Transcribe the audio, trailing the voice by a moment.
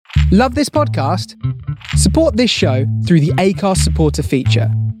Love this podcast? Support this show through the Acast supporter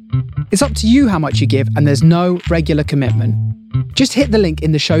feature. It's up to you how much you give, and there's no regular commitment. Just hit the link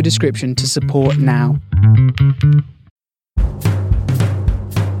in the show description to support now.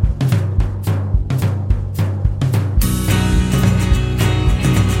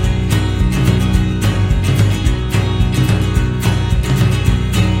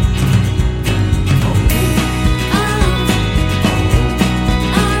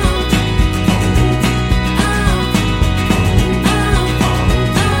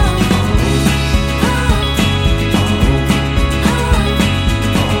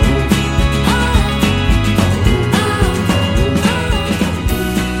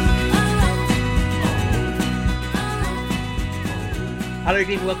 Hello,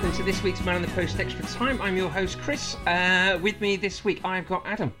 and welcome to this week's Man on the Post Extra Time. I'm your host, Chris. With me this week, I've got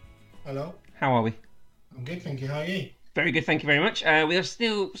Adam. Hello. How are we? I'm good, thank you. How are you? Very good, thank you very much. We are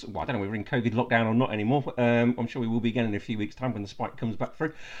still, well, I don't know if we're in COVID lockdown or not anymore. I'm sure we will be again in a few weeks' time when the spike comes back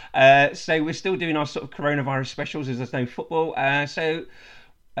through. So we're still doing our sort of coronavirus specials as there's no football.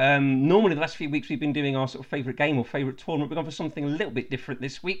 Normally the last few weeks we've been doing our sort of favourite game or favourite tournament. We're going for something a little bit different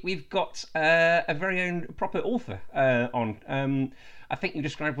this week. We've got a very own proper author on. I think you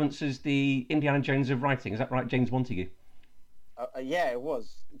described once as the Indiana Jones of writing. Is that right, James Montague? Yeah, it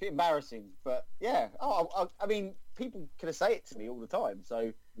was a bit embarrassing, but yeah. I mean, people could have said it to me all the time,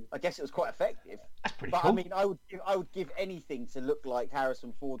 so I guess it was quite effective. That's pretty but cool. I mean, I would give anything to look like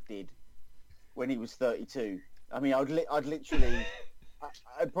Harrison Ford did when he was 32. I mean, I'd literally,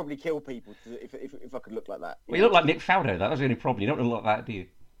 I'd probably kill people if I could look like that. Well, you look like Nick Faldo. That was the only problem. You don't look like that, do you?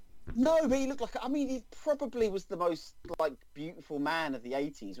 No, but he looked like. I mean, he probably was the most beautiful man of the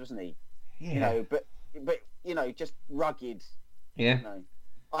 80s, wasn't he? Yeah. You know, but just rugged. Yeah. You know,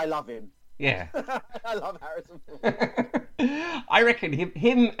 I love him. Yeah. I love Harrison Ford. I reckon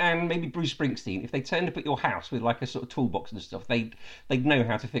him and maybe Bruce Springsteen, if they turned up at your house with like a sort of toolbox and stuff, they'd know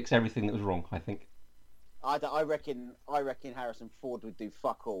how to fix everything that was wrong, I think. I reckon Harrison Ford would do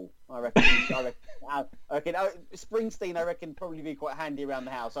fuck all. I reckon Springsteen. I reckon probably be quite handy around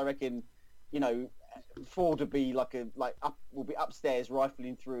the house. I reckon, Ford would be will be upstairs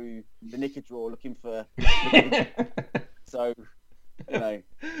rifling through the knicker drawer looking for. So,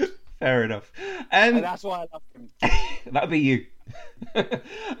 Fair enough. And that's why I love him. That'd be you.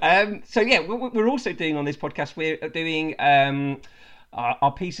 So yeah, we're also doing on this podcast. We're doing.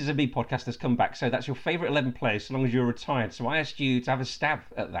 Our Pieces of Me podcast has come back, so that's your favourite 11 players so long as you're retired. So I asked you to have a stab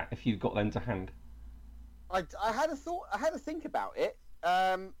at that if you've got them to hand. I had a think about it,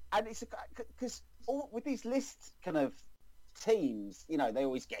 and it's because with these list kind of teams, they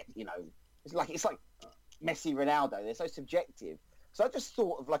always get, it's like Messi, Ronaldo. They're so subjective. So I just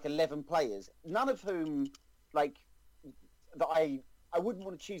thought of 11 players, none of whom that I wouldn't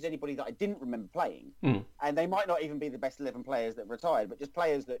want to choose anybody that I didn't remember playing. And they might not even be the best 11 players that retired, but just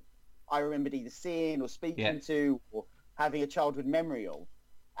players that I remembered either seeing or speaking to or having a childhood memory of.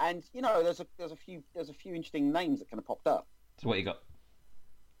 And, there's a few interesting names that kind of popped up. So what you got?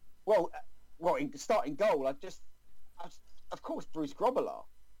 Well, in starting goal, of course, Bruce Grobbelaar.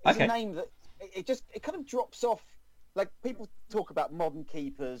 It's a name that it kind of drops off. Like, people talk about modern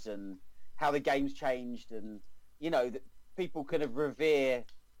keepers and how the game's changed and, that people kind of revere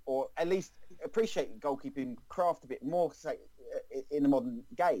or at least appreciate goalkeeping craft a bit more, say, in the modern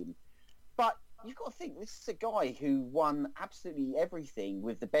game. But you've got to think, this is a guy who won absolutely everything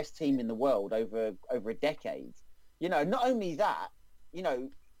with the best team in the world over a decade. Not only that,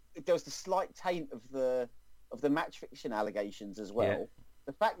 there was the slight taint of the match fixing allegations as well. Yeah.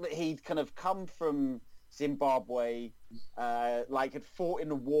 The fact that he'd kind of come from Zimbabwe, had fought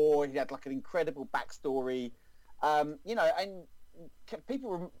in a war, he had an incredible backstory. And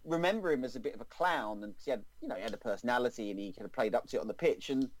people remember him as a bit of a clown, and he had a personality, and he kind of played up to it on the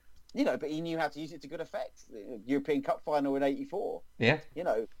pitch, and but he knew how to use it to good effect. The European Cup final in '84,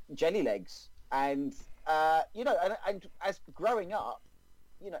 jelly legs, and and as growing up,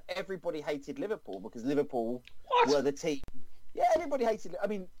 everybody hated Liverpool because Liverpool were the team. Yeah, everybody hated. I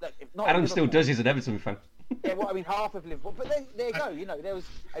mean, not Adam Liverpool. Still does. He's an Everton fan. Yeah, well, I mean, half of Liverpool. But there you go. There was.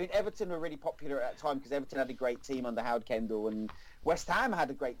 I mean, Everton were really popular at that time because Everton had a great team under Howard Kendall, and West Ham had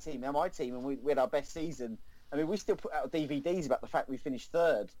a great team. Now, my team, and we had our best season. I mean, we still put out DVDs about the fact we finished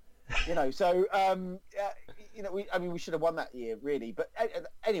third. So we should have won that year, really. But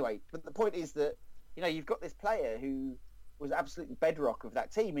anyway, but the point is that you've got this player who was absolutely bedrock of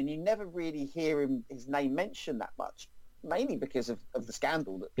that team, and you never really hear his name mentioned that much, mainly because of the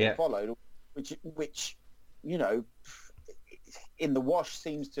scandal that followed, which in the wash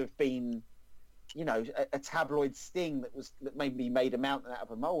seems to have been a tabloid sting that maybe made a mountain out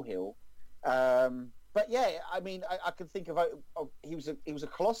of a molehill. But yeah, I mean, I can think of he was a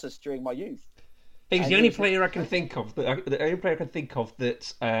colossus during my youth. He's the only player I can think of that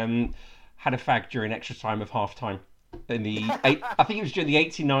had a fag during extra time of half time. I think it was during the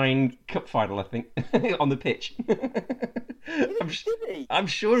 '89 Cup final. I think on the pitch. I'm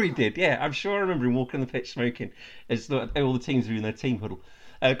sure he did. Yeah, I'm sure I remember him walking on the pitch smoking as all the teams were in their team huddle.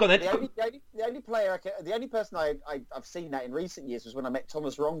 Go on then. The only person I've seen that in recent years was when I met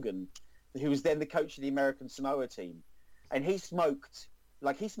Thomas Rongen, who was then the coach of the American Samoa team, and he smoked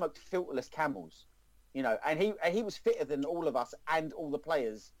filterless Camels, and he was fitter than all of us and all the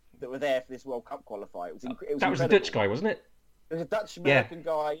players that were there for this World Cup qualifier. It was that incredible. Was the Dutch guy, wasn't it? It was a Dutch American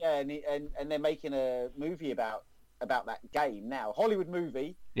guy, yeah, and they're making a movie about that game now. Hollywood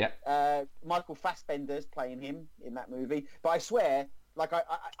movie. Yeah. Michael Fassbender's playing him in that movie. But I swear, like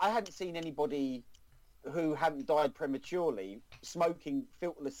I hadn't seen anybody who hadn't died prematurely smoking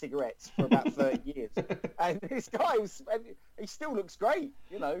filterless cigarettes for about 30 years. And this guy he still looks great,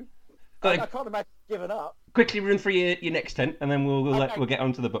 I can't imagine giving up. Quickly run through your next 10, and then we'll get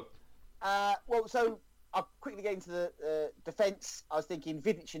on to the book. So I'll quickly get into the defence. I was thinking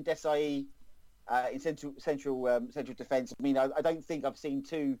Vidic and Desai in central defence. I mean, I don't think I've seen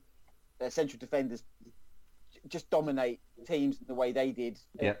two central defenders just dominate teams the way they did.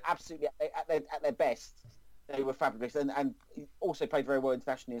 Yeah. Absolutely at their best, they were fabulous, and also played very well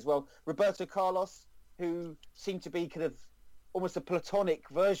internationally as well. Roberto Carlos, who seemed to be kind of almost a platonic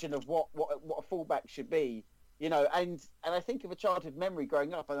version of what a fullback should be, and I think of a childhood memory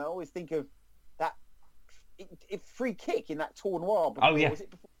growing up, and I always think of that free kick in that tournoi. Oh yeah, was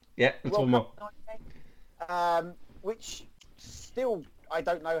it before? Yeah, the tournoi. Which still, I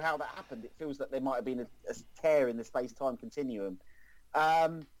don't know how that happened. It feels that there might have been a tear in the space-time continuum.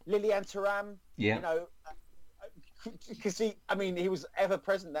 Lilian Thuram, because he was ever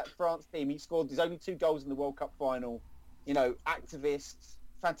present at that France team. He scored his only 2 goals in the World Cup final. Activist,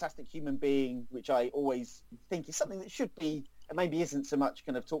 fantastic human being, which I always think is something that should be, and maybe isn't so much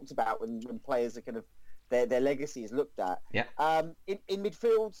kind of talked about when players are kind of their legacy is looked at. Yeah. In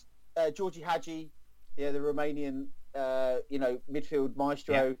midfield, Georgi Hagi, the Romanian, midfield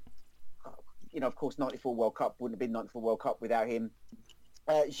maestro. Yeah. Of course, 94 World Cup wouldn't have been 94 World Cup without him.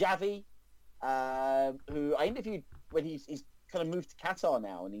 Xavi, who I interviewed when he's kind of moved to Qatar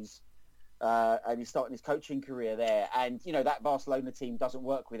now, and he's starting his coaching career there. And that Barcelona team doesn't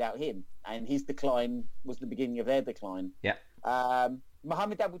work without him, and his decline was the beginning of their decline. Yeah.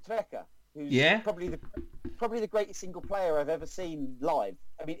 Mohamed Aboutrika, who's probably the greatest single player I've ever seen live.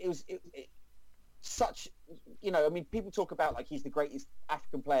 I mean, it was such, people talk about like he's the greatest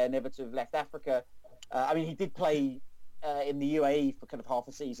African player never to have left Africa. He did play in the UAE for kind of half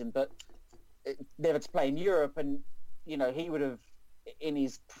a season, but never to play in Europe. And he would have, in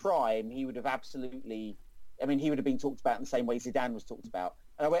his prime, he would have absolutely, he would have been talked about in the same way Zidane was talked about.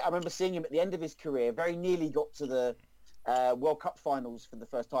 And I remember seeing him at the end of his career, very nearly got to the World Cup finals for the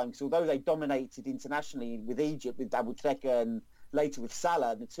first time, because although they dominated internationally with Egypt, with Aboutrika, and later with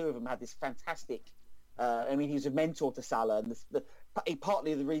Salah, and the two of them had this fantastic, he was a mentor to Salah, and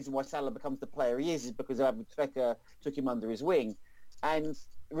partly the reason why Salah becomes the player he is because Aboutrika took him under his wing. And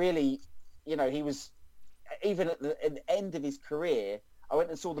really, he was, even at the end of his career, I went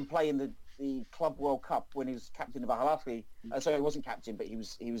and saw them play in the Club World Cup when he was captain of Al Ahly. So he wasn't captain, but he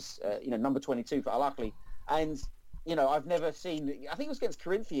was number 22 for Al Ahly. And I've never seen, I think it was against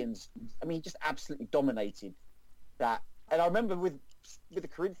Corinthians. He just absolutely dominated that. And I remember with the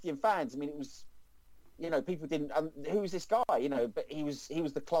Corinthian fans, it was, people didn't, who's this guy? But he was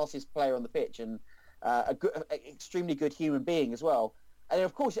the classiest player on the pitch, and extremely good human being as well. And then,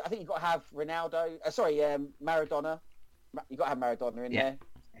 of course, I think you've got to have Maradona. You've got to have Maradona in there.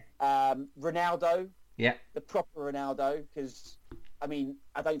 Ronaldo. Yeah. The proper Ronaldo, because, I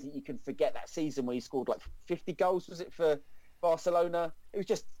don't think you can forget that season where he scored like 50 goals, was it, for Barcelona? It was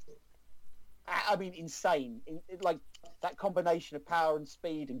just, insane. Like that combination of power and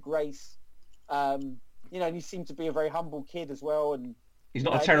speed and grace. And he seemed to be a very humble kid as well. And he's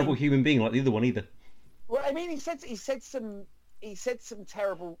not a terrible human being like the other one either. Well, he said some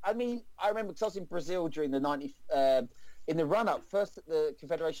terrible. I remember because I was in Brazil during the in the run-up, first at the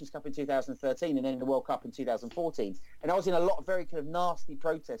Confederations Cup in 2013 and then the World Cup in 2014. And I was in a lot of very kind of nasty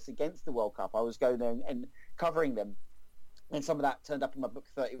protests against the World Cup. I was going there and covering them. And some of that turned up in my book,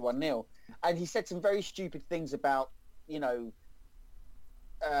 31-0. And he said some very stupid things about, you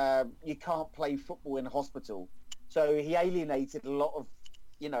can't play football in a hospital. So he alienated a lot of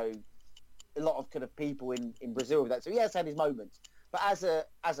kind of people in Brazil with that. So he has had his moments. But as a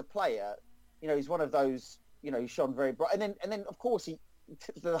player, he's one of those, he shone very bright. And then of course,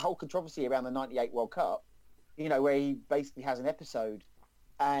 the whole controversy around the 98 World Cup, where he basically has an episode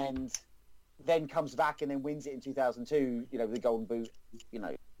and then comes back and then wins it in 2002, with the Golden Boot,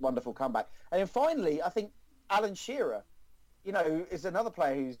 wonderful comeback. And then finally, I think Alan Shearer, is another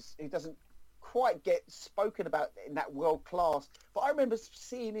player who doesn't quite get spoken about in that world class. But I remember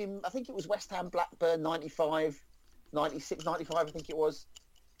seeing him, I think it was West Ham Blackburn 95, 96, 95, I think it was.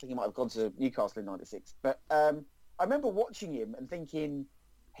 I think he might have gone to Newcastle in 96. But I remember watching him and thinking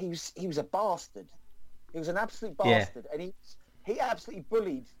he was a bastard. He was an absolute bastard. Yeah. And he absolutely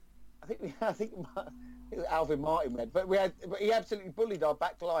bullied, I think it was Alvin Martin read, but he absolutely bullied our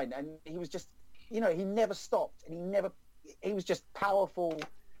back line, and he was just, he never stopped, and he was just powerful,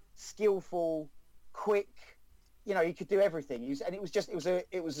 skillful, quick. He could do everything.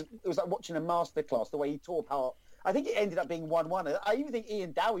 It was like watching a masterclass, the way he tore apart. I think it ended up being 1-1. I even think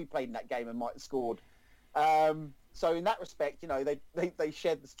Ian Dowie played in that game and might have scored. So in that respect, they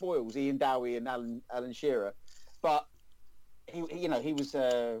shared the spoils, Ian Dowie and Alan Shearer, but he was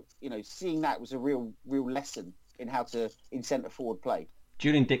seeing that was a real lesson in centre forward play.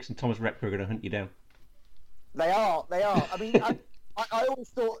 Julian Dix and Thomas Repka are going to hunt you down. They are. I mean, I always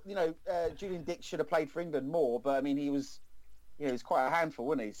thought Julian Dix should have played for England more, but I mean he was quite a handful,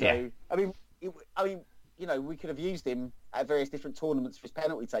 wasn't he? So yeah. I mean we could have used him at various different tournaments for his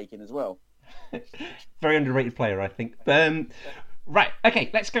penalty taking as well. Very underrated player, I think. Right, okay,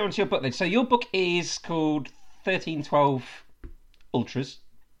 let's go on to your book then. So your book is called 1312 Ultras.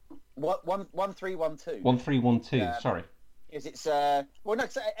 1312. 1312. Sorry. Is it's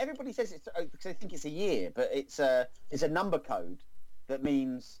everybody says it's because they think it's a year, but it's a number code that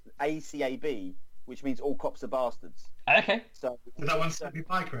means ACAB, which means all cops are bastards. Okay. So is that one Slippy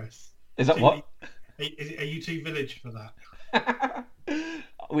Pie, Chris? Is that what? Are you too village for that?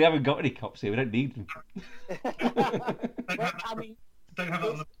 We haven't got any cops here. We don't need them. Don't have it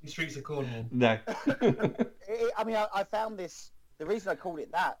on the streets of Cornwall. No. I found this. The reason I called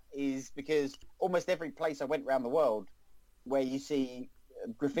it that is because almost every place I went around the world where you see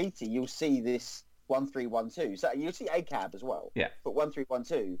graffiti, you'll see this 1312. So you'll see ACAB as well. Yeah. But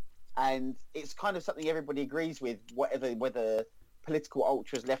 1312, and it's kind of something everybody agrees with, whether political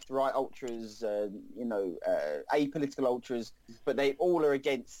ultras, left-right ultras, apolitical ultras, but they all are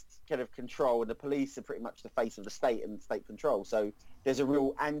against kind of control, and the police are pretty much the face of the state and state control. So there's a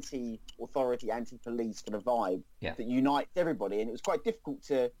real anti-authority, anti-police kind of vibe that unites everybody, and it was quite difficult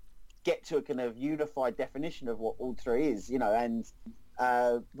to get to a kind of unified definition of what ultra is, and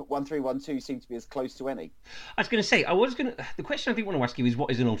 1312 seemed to be as close to any. I was going to say, the question I did want to ask you is what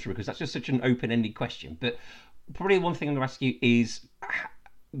is an ultra, because that's just such an open-ended question, but probably one thing I'm going to ask you is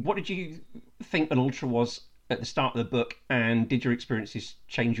what did you think an ultra was at the start of the book, and did your experiences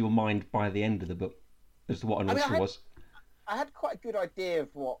change your mind by the end of the book as to what an ultra was? I had quite a good idea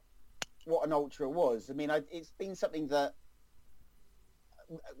of what an ultra was. I mean, it's been something that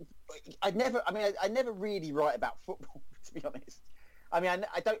I never really write about football, to be honest.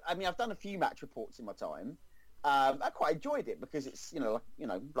 I've done a few match reports in my time. I quite enjoyed it because it's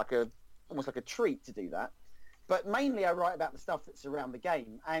almost like a treat to do that. But mainly I write about the stuff that's around the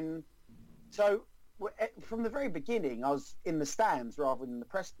game. And so from the very beginning, I was in the stands rather than the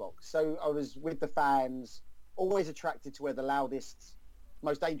press box. So I was with the fans, always attracted to where the loudest,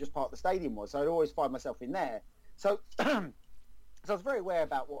 most dangerous part of the stadium was. So I'd always find myself in there. So I was very aware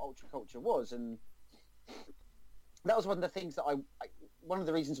about what ultra culture was. And that was one of the things that one of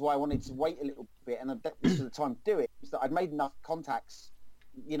the reasons why I wanted to wait a little bit and this was the time to do it, was that I'd made enough contacts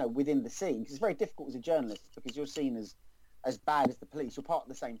within the scene, because it's very difficult as a journalist because you're seen as bad as the police. You're part of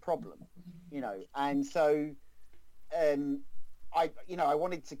the same problem, and so I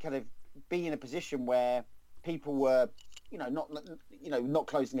wanted to kind of be in a position where people were not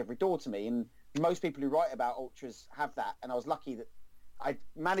closing every door to me, and most people who write about ultras have that, and I was lucky that I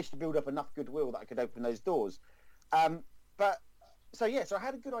managed to build up enough goodwill that I could open those doors. So I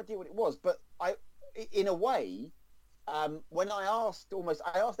had a good idea what it was, but in a way, when I asked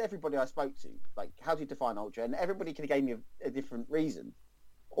everybody I spoke to, like, how do you define ultra? And everybody could have gave me a different reason,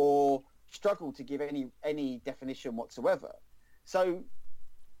 or struggled to give any definition whatsoever. So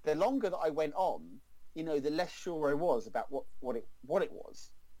the longer that I went on, the less sure I was about what it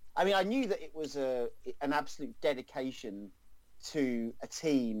was. I mean, I knew that it was an absolute dedication to a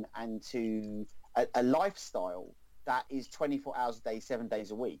team and to a lifestyle that is 24 hours a day, 7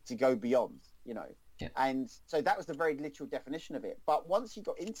 days a week, to go beyond, Yeah. And so that was the very literal definition of it. But once you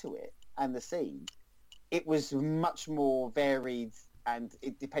got into it and the scene, it was much more varied, and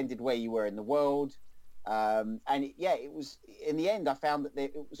it depended where you were in the world. It was in the end. I found that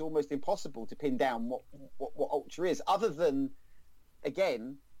it was almost impossible to pin down what ultra is, other than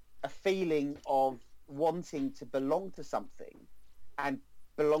again a feeling of wanting to belong to something and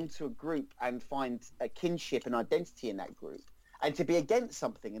belong to a group and find a kinship and identity in that group, and to be against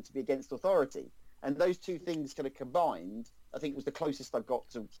something and to be against authority. And those two things kind of combined, I think, was the closest I got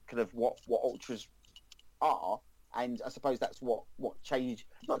to kind of what ultras are. And I suppose that's what not changed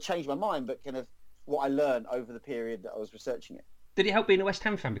my mind, but kind of what I learned over the period that I was researching it. Did it help being a West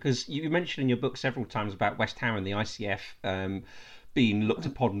Ham fan? Because you mentioned in your book several times about West Ham and the ICF being looked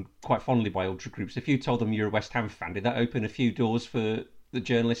upon quite fondly by ultra groups. If you told them you're a West Ham fan, did that open a few doors for the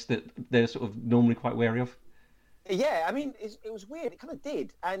journalists that they're sort of normally quite wary of? Yeah, I mean, it was weird. It kind of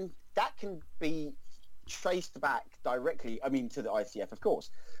did. And that can be traced back directly, I mean, to the ICF, of course.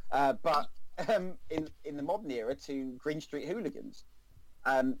 But in the modern era to Green Street Hooligans,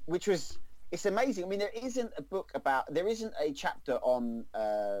 which was, it's amazing. I mean, there isn't a chapter on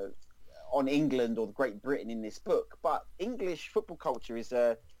England or Great Britain in this book, but English football culture is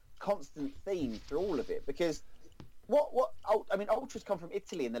a constant theme through all of it, because ultras come from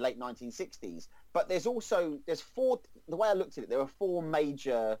Italy in the late 1960s, but there's four, the way I looked at it, there were four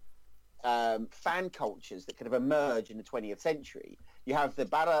major fan cultures that kind of emerge in the 20th century. You have the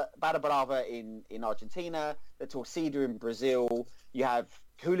Barra Brava in Argentina, the Torcida in Brazil, you have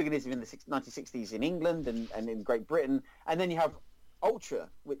hooliganism in the 1960s in England and in Great Britain, and then you have ultra,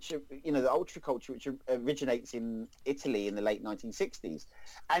 which, the ultra culture, which originates in Italy in the late 1960s.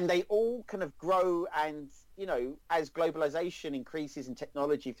 And they all kind of grow, and, as globalization increases and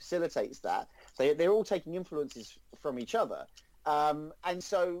technology facilitates that, they're all taking influences from each other. And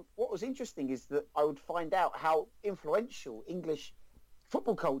so what was interesting is that I would find out how influential English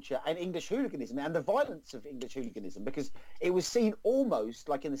football culture and English hooliganism and the violence of English hooliganism, because it was seen almost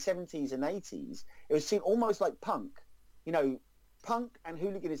like in the 70s and 80s, it was seen almost like punk. Punk and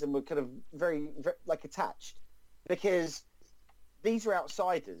hooliganism were kind of very, very like attached, because these were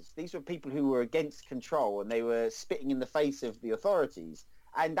outsiders. These were people who were against control, and they were spitting in the face of the authorities.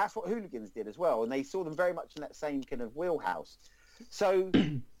 And that's what hooligans did as well. And they saw them very much in that same kind of wheelhouse. So,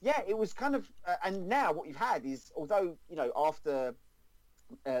 yeah, it was kind of... and now what you've had is, although, after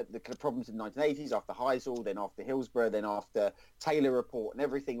the kind of problems in the 1980s, after Heysel, then after Hillsborough, then after Taylor Report and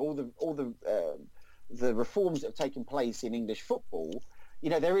everything, all the reforms that have taken place in English football,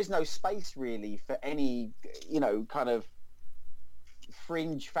 there is no space really for any, kind of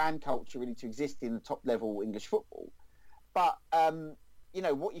fringe fan culture really to exist in the top level English football. But,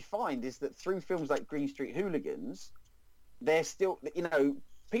 what you find is that through films like Green Street Hooligans, they're still,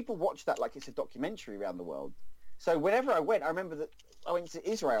 people watch that like it's a documentary around the world. So whenever I went, I remember that I went to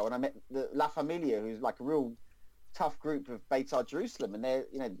Israel and I met the La Familia, who's like a real tough group of Beitar Jerusalem, and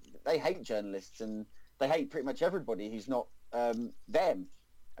they hate journalists and they hate pretty much everybody who's not them.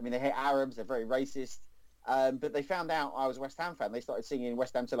 I mean, they hate Arabs, they're very racist, but they found out I was a West Ham fan. They started singing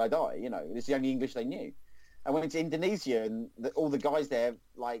West Ham Till I Die, it's the only English they knew. I went to Indonesia, and all the guys there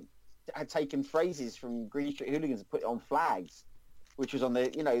had taken phrases from Green Street Hooligans and put it on flags, which was on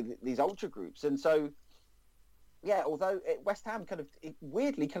these ultra groups. And so, yeah, although West Ham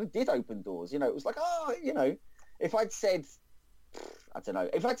weirdly did open doors. It was like, if I'd said, I don't know,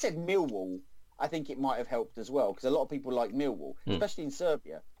 if I'd said Millwall, I think it might have helped as well, because a lot of people like Millwall, especially in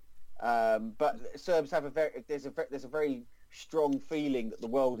Serbia. But Serbs have there's a very strong feeling that the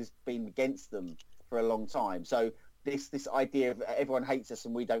world has been against them for a long time. So this idea of everyone hates us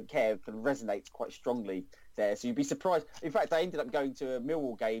and we don't care kind of resonates quite strongly there. So you'd be surprised. In fact, I ended up going to a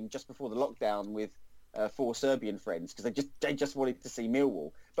Millwall game just before the lockdown with 4 Serbian friends, because they just wanted to see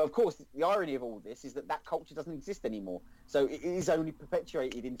Millwall. But of course, the irony of all this is that culture doesn't exist anymore. So it is only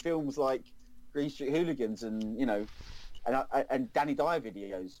perpetuated in films like Green Street Hooligans and and Danny Dyer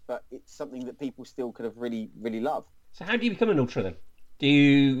videos. But it's something that people still kind of really, really love. So how do you become an ultra then? Do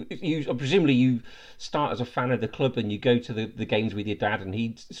you presumably you start as a fan of the club and you go to the games with your dad, and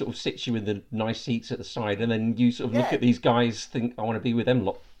he sort of sits you in the nice seats at the side, and then you sort of look at these guys, think, I want to be with them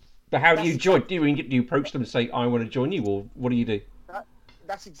lot. But how do you join? Do you approach them and say, I want to join you, or what do you do?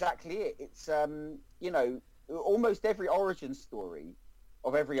 That's exactly it. It's almost every origin story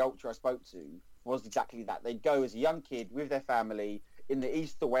of every ultra I spoke to was exactly that. They'd go as a young kid with their family in the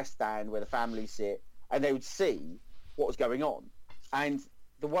east or west stand where the family sit, and they would see what was going on. And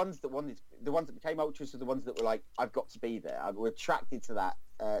the ones that became ultras were the ones that were like, I've got to be there. I were attracted to that,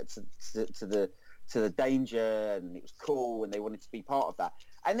 to the danger, and it was cool, and they wanted to be part of that.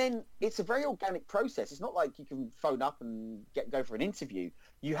 And then it's a very organic process. It's not like you can phone up and go for an interview.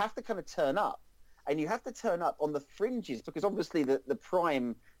 You have to kind of turn up. and you have to turn up on the fringes because obviously the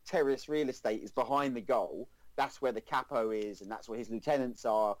prime terrorist real estate is behind the goal. That's where the capo is, and that's where his lieutenants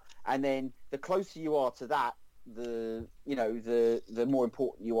are. And then the closer you are to that, the more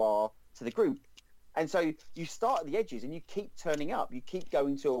important you are to the group. And so you start at the edges, and you keep turning up. You keep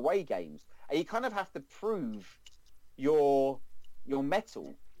going to away games, and you kind of have to prove your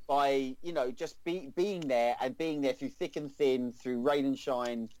mettle by just being there and being there through thick and thin, through rain and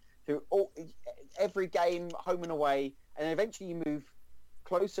shine, through every game, home and away, and then eventually you move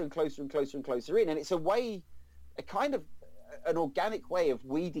closer and closer and closer and closer in, and it's a kind of an organic way of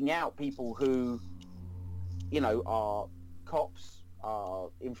weeding out people who, are cops, are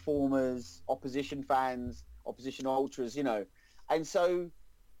informers, opposition fans, opposition ultras, and so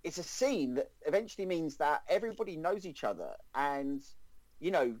it's a scene that eventually means that everybody knows each other, and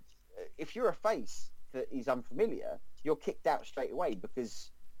if you're a face that is unfamiliar, you're kicked out straight away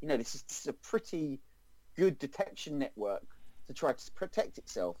because this is a pretty good detection network to try to protect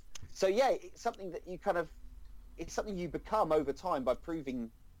itself. So yeah, it's something that it's something you become over time by proving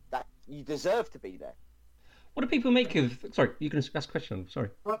that you deserve to be there. What do people make of? Sorry, you can ask a question. Sorry.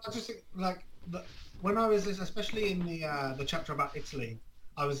 Well, I just think when I was especially in the chapter about Italy,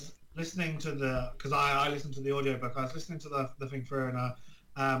 I was listening to because I listened to the audiobook. I was listening to the thing through,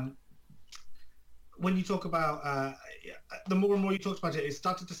 and when you talk about the more and more you talked about it, it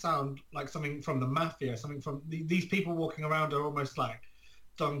started to sound like something from the mafia, something from these people walking around are almost like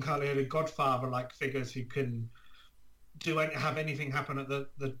Don Corleone, Godfather-like figures who can have anything happen at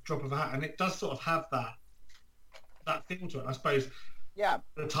the drop of a hat, and it does sort of have that feel to it. I suppose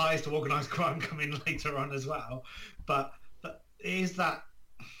the ties to organised crime come in later on as well, but it is that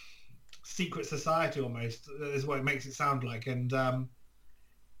secret society almost is what it makes it sound like, and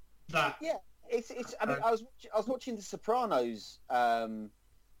it's. I mean, I was watching The Sopranos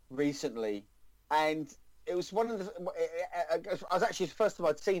recently, and it was one of the. I was actually the first time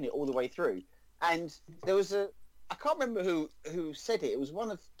I'd seen it all the way through, and there was I can't remember who said it. It was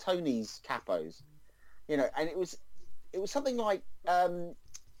one of Tony's capos, and it was something like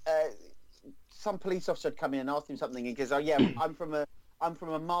some police officer had come in and asked him something, and he goes, "Oh yeah, I'm from a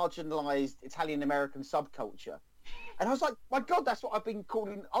marginalised Italian American subculture." And I was like, my God, that's what I've been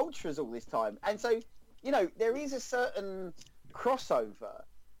calling ultras all this time. And so, there is a certain crossover,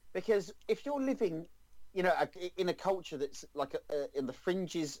 because if you're living, in a culture that's like in the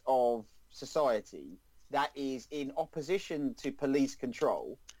fringes of society that is in opposition to police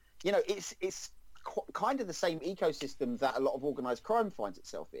control, it's kind of the same ecosystem that a lot of organised crime finds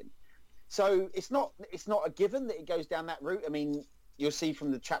itself in. So it's not a given that it goes down that route. I mean, you'll see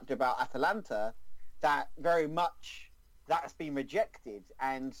from the chapter about Atalanta that very much that's been rejected,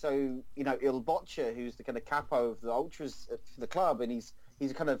 and so Il Boccia, who's the kind of capo of the ultras for the club, and he's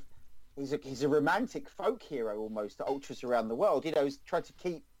a romantic folk hero almost to ultras around the world. He's tried to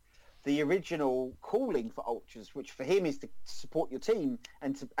keep the original calling for ultras, which for him is to support your team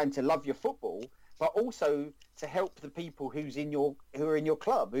and to love your football, but also to help the people who are in your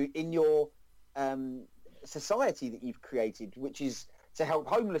club, who in your society that you've created, which is to help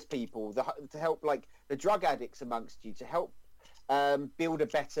homeless people, to help like the drug addicts amongst you, to help build a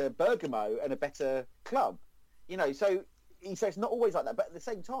better Bergamo and a better club. So it's not always like that, but at the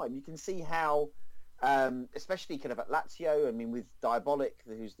same time, you can see how, especially kind of at Lazio, I mean, with Diabolic,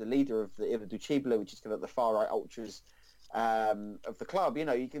 who's the leader of the Irreducibile, which is kind of the far right ultras of the club,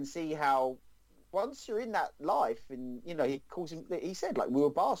 you can see how once you're in that life, and he said like we were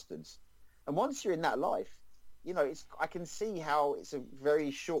bastards, and once you're in that life, I can see how it's a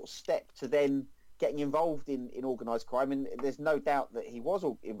very short step to then getting involved in organised crime, and there's no doubt that he was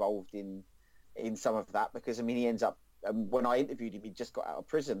involved in some of that, because I mean he ends up when I interviewed him, he just got out of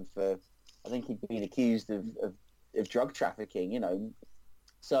prison for, I think he'd been accused of drug trafficking,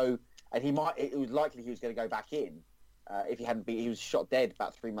 so, and it was likely he was going to go back in if he hadn't been. He was shot dead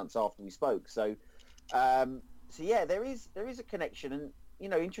about 3 months after we spoke. So yeah, there is a connection, and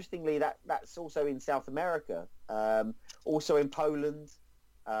interestingly, that's also in South America, also in Poland.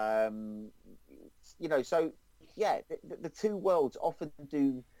 So yeah, the two worlds often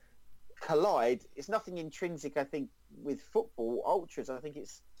do collide. It's nothing intrinsic, I think, with football ultras. I think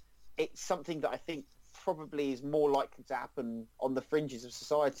it's something that I think probably is more likely to happen on the fringes of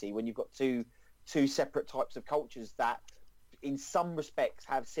society when you've got two separate types of cultures that in some respects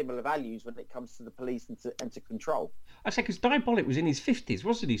have similar values when it comes to the police and to control. I say, because Diabolic was in his 50s,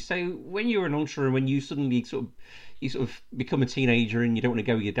 wasn't he? So when you're an ultra and when you suddenly sort of become a teenager and you don't want to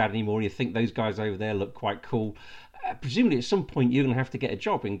go with your dad anymore, you think those guys over there look quite cool, presumably at some point you're going to have to get a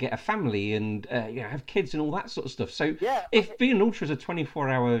job and get a family and have kids and all that sort of stuff. So if being an ultra is a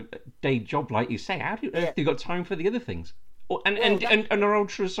 24-hour day job, like you say, how do you got time for the other things? And are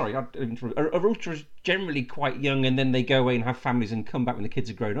ultras, sorry, are ultras generally quite young and then they go away and have families and come back when the kids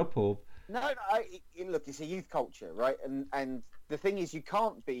are grown up, or? No, look, it's a youth culture, right? And the thing is, you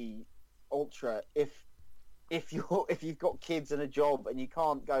can't be ultra if you've got kids and a job and you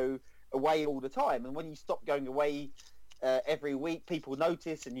can't go away all the time. And when you stop going away every week, people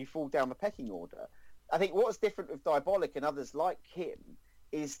notice and you fall down the pecking order. I think what's different with Diabolik and others like him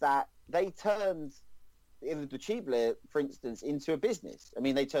is that they turned Irreducible, for instance, into a business. I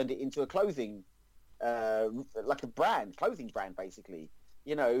mean, they turned it into a clothing, like a brand, clothing brand, basically.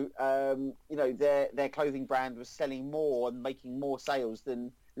 Their clothing brand was selling more and making more sales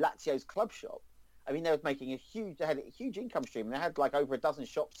than Lazio's club shop. I mean, they had a huge income stream. They had like over a dozen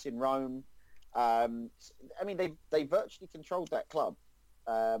shops in Rome. I mean, they virtually controlled that club.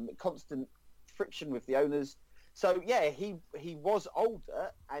 Constant friction with the owners. So yeah, he was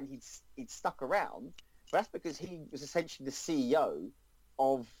older and he'd stuck around. But that's because he was essentially the CEO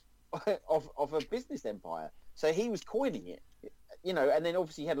of a business empire. So he was coining it, and then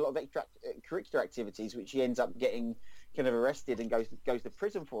obviously he had a lot of extracurricular activities, which he ends up getting kind of arrested and goes to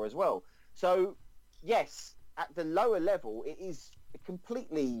prison for as well. So yes, at the lower level, it is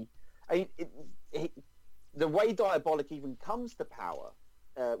completely. The way Diabolik even comes to power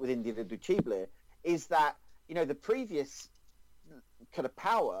within the Irreducible is that the previous kind of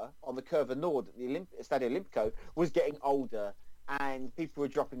power on the Curva Nord at the Stadio Olimpico was getting older and people were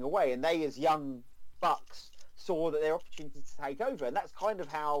dropping away, and they, as young bucks, saw that their opportunity to take over, and that's kind of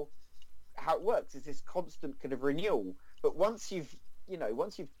how it works. It's this constant kind of renewal. But once you've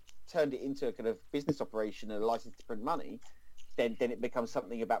turned it into a kind of business operation and a license to print money, then it becomes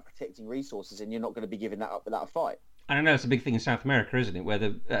something about protecting resources, and you're not going to be giving that up without a fight. And I know it's a big thing in South America, isn't it? Where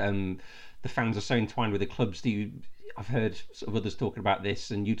the fans are so entwined with the clubs. I've heard sort of others talking about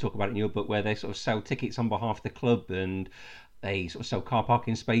this, and you talk about it in your book, where they sort of sell tickets on behalf of the club, and they sort of sell car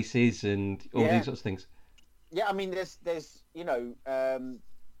parking spaces and all these sorts of things. Yeah, I mean, there's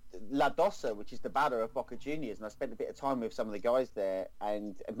La Dosa, which is the banner of Boca Juniors, and I spent a bit of time with some of the guys there,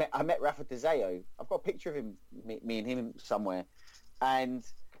 and I met Rafa Tezeo. I've got a picture of him, me and him somewhere, and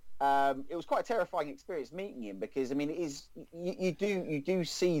it was quite a terrifying experience meeting him, because I mean, it is you do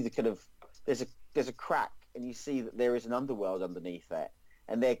see the kind of there's a crack, and you see that there is an underworld underneath that,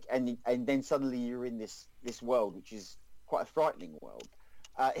 and then suddenly you're in this world, which is quite a frightening world.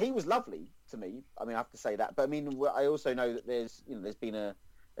 He was lovely to me. I mean, I have to say that, but I mean, I also know that there's been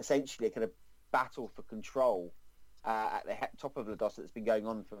essentially a kind of battle for control at the top of La Dosa that's been going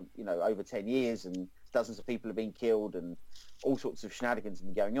on for over 10 years, and dozens of people have been killed, and all sorts of shenanigans have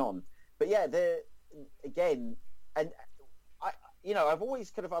been going on. But yeah, I've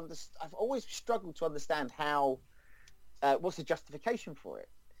always I've always struggled to understand how what's the justification for it,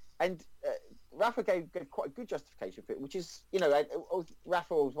 and Rafa gave quite a good justification for it, which is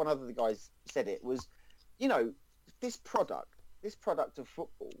Rafa, or one other of the guys said it was, this product of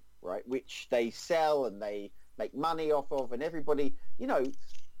football, right, which they sell and they make money off of, and everybody,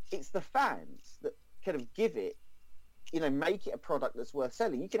 it's the fans that kind of give it, make it a product that's worth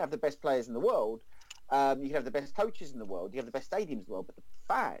selling. You can have the best players in the world, you can have the best coaches in the world, you have the best stadiums in the world, but the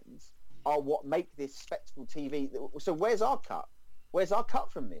fans are what make this spectacle TV. So where's our cut? Where's our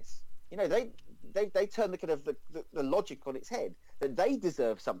cut from this? They turn the kind of the logic on its head, that they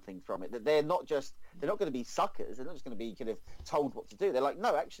deserve something from it, that they're not going to be suckers, they're not just going to be kind of told what to do. They're like,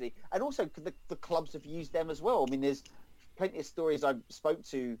 no, actually, and also the clubs have used them as well. I mean, there's plenty of stories I spoke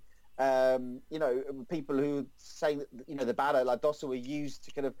to, people who were saying that, the Bado La Dosa were used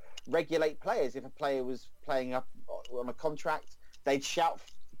to kind of regulate players. If a player was playing up on a contract, they'd shout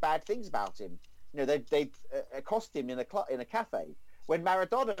bad things about him. They'd accost him in a cafe. When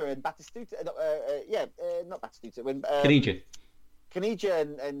Maradona and Batistuta, not Batistuta, when Caniggia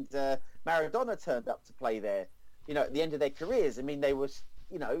and Maradona turned up to play there, at the end of their careers, I mean, they were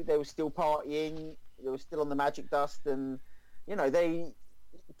still partying, they were still on the magic dust, and they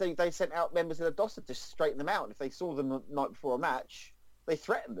sent out members of the Dosa to straighten them out. And if they saw them the night before a match, they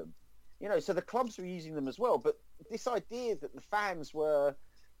threatened them. So the clubs were using them as well. But this idea that the fans were,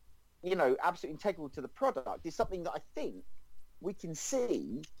 absolutely integral to the product is something that I think we can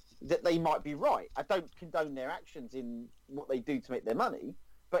see that they might be right. I don't condone their actions in what they do to make their money,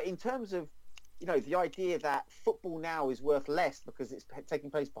 but in terms of, the idea that football now is worth less because it's taking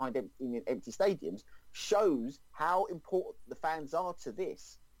place behind empty stadiums shows how important the fans are to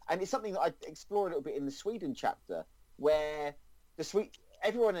this. And it's something that I explore a little bit in the Sweden chapter, where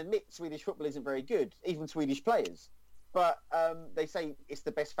everyone admits Swedish football isn't very good, even Swedish players. but they say it's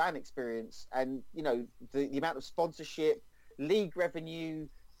the best fan experience, and the amount of sponsorship, league revenue,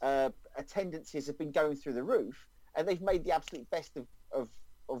 attendances have been going through the roof, and they've made the absolute best of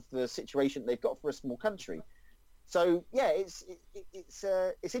the situation they've got for a small country. So yeah, it's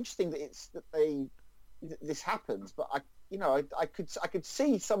interesting that this happens, but I could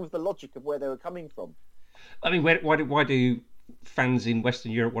see some of the logic of where they were coming from. I mean, why do fans in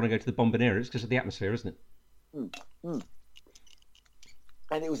Western Europe want to go to the Bombonera? It's because of the atmosphere, isn't it?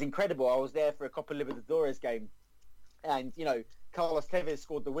 And it was incredible. I was there for a Copa Libertadores game, and Carlos Tevez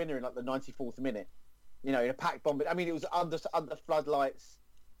scored the winner in like the 94th minute. In a packed bomb. I mean, it was under floodlights.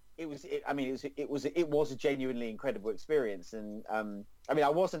 It was a genuinely incredible experience. And I mean, I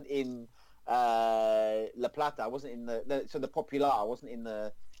wasn't in La Plata. I wasn't in the Popular. I wasn't in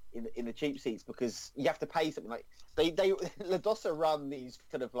the cheap seats because you have to pay something like they Ladosa run these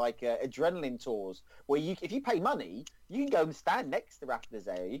kind of like adrenaline tours where if you pay money, you can go and stand next to Rafa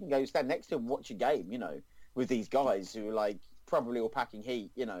Nadal. You can go stand next to him, watch a game, with these guys who are like probably all packing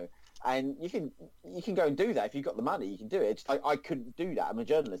heat, and you can go and do that if you've got the money. You can do it. I couldn't do that. I'm a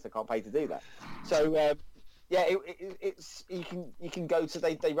journalist. I can't pay to do that. So it's you can go to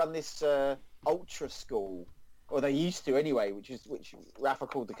they run this ultra school, or they used to anyway, which Rafa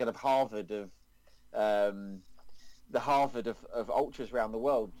called the kind of Harvard of the Harvard of ultras around the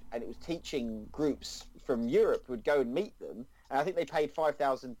world, and it was teaching groups from Europe who would go and meet them, and I think they paid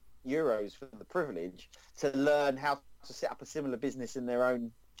 €5,000 for the privilege to learn how to set up a similar business in their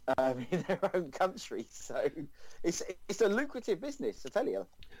own country. So it's a lucrative business, I tell you.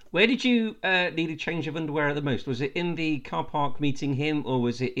 Where did you need a change of underwear the most? Was it in the car park meeting him, or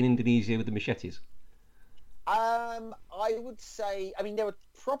was it in Indonesia with the machetes? I would say, I mean, there were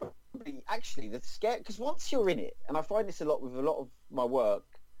probably actually the scare, because once you're in it, and I find this a lot with a lot of my work,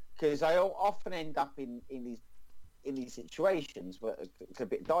 because I often end up in these situations where it's a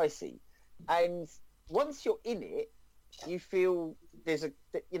bit dicey, and once you're in it, you feel there's the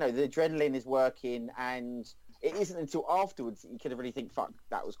adrenaline is working, and it isn't until afterwards that you kind of really think, fuck,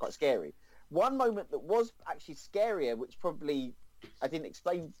 that was quite scary. One moment that was actually scarier, which probably I didn't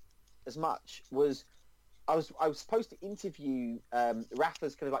explain as much, was I was supposed to interview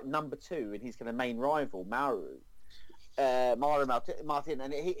Rafa's kind of like number two and his kind of main rival, Mauro Martin,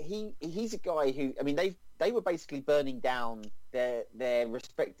 and he's a guy who, I mean, they were basically burning down their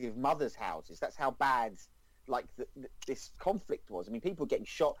respective mothers' houses. That's how bad like this conflict was. I mean, people were getting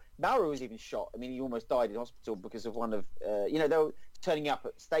shot. Mauro was even shot. I mean, he almost died in hospital because of one of they were turning up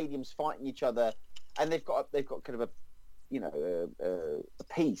at stadiums, fighting each other, and they've got kind of a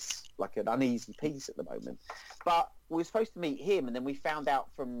peace, like an uneasy peace at the moment. But we were supposed to meet him, and then we found out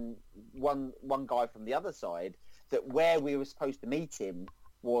from one guy from the other side that where we were supposed to meet him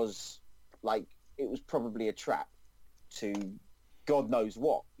was like, it was probably a trap to God knows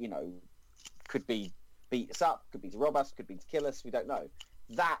what, could be beat us up, could be to rob us, could be to kill us, we don't know.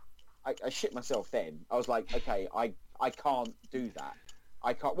 That, I shit myself then. I was like, okay, I can't do that.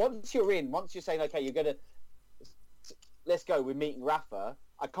 I can't. Once you're saying, okay, you're going to, let's go, we're meeting Rafa,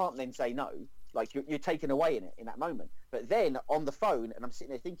 I can't then say no. Like, you're taken away in that moment. But then on the phone, and I'm sitting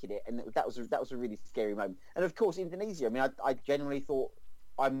there thinking it, and that was a really scary moment. And of course, Indonesia, I mean, I genuinely thought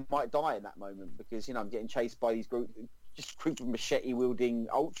I might die in that moment because, I'm getting chased by these group of machete-wielding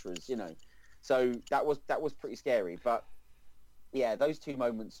ultras, So that was pretty scary. But, yeah, those two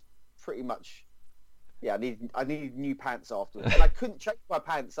moments pretty much, yeah, I needed new pants afterwards. And I couldn't change my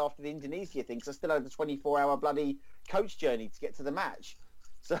pants after the Indonesia thing because I still had a 24-hour bloody coach journey to get to the match.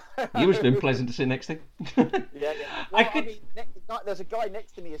 So you must have been pleasant to sit next to. Yeah. Well, I mean, there's a guy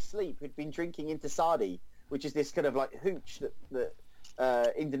next to me asleep who'd been drinking Intisari, which is this kind of like hooch that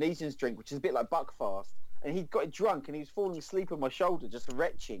Indonesians drink, which is a bit like Buckfast. And he got drunk and he was falling asleep on my shoulder, just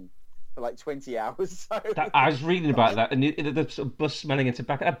retching for like 20 hours. So I was reading about that, and the sort of bus smelling of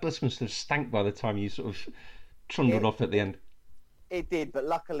tobacco. That bus must have stank by the time you sort of trundled off at the end. It did, but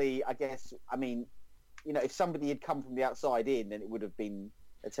luckily, I guess, I mean, if somebody had come from the outside in, then it would have been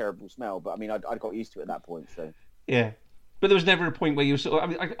a terrible smell. But I mean, I got used to it at that point. So yeah, but there was never a point where you were sort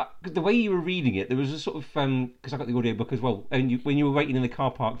of. I mean, the way you were reading it, there was a sort of because I got the audiobook as well, and when you were waiting in the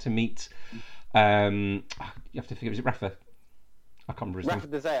car park to meet, you have to figure, was it Rafa? I can't remember his Rafa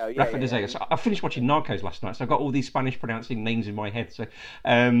name. Nadal, Rafa Nadal. So I finished watching Narcos last night, so I got all these Spanish pronouncing names in my head. So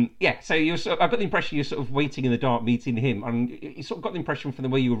so you I got the impression you're sort of waiting in the dark, meeting him, and you sort of got the impression from the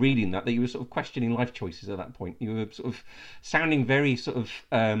way you were reading that you were sort of questioning life choices at that point. You were sort of sounding very sort of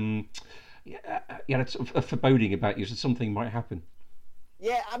you had sort of a foreboding about you, so something might happen.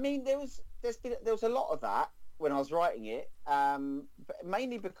 Yeah, I mean, there was a lot of that when I was writing it, but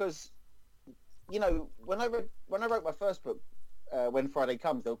mainly because when I wrote my first book, When Friday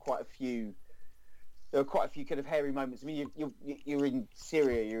Comes, there were quite a few kind of hairy moments. I mean, you're in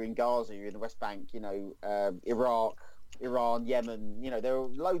Syria, you're in Gaza, you're in the West Bank, Iraq, Iran, Yemen. There were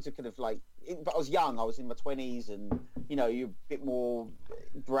loads of kind of like. But I was young. I was in my 20s, and you're a bit more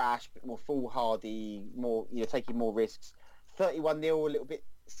brash, a bit more foolhardy, more taking more risks. 31-0, a little bit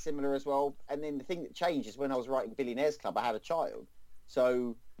similar as well. And then the thing that changed is when I was writing Billionaires Club, I had a child.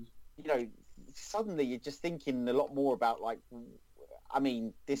 So, suddenly you're just thinking a lot more about like, I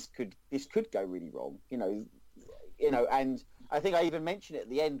mean, this could go really wrong, and I think I even mentioned it at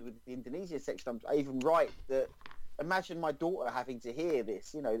the end with the Indonesia section. I even write that, imagine my daughter having to hear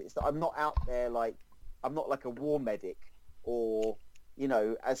this, it's that I'm not out there like, I'm not like a war medic or,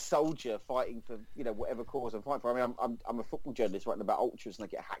 a soldier fighting for, whatever cause I'm fighting for. I mean, I'm a football journalist writing about ultras and I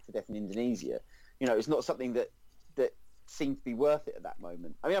get hacked to death in Indonesia. It's not something that seemed to be worth it at that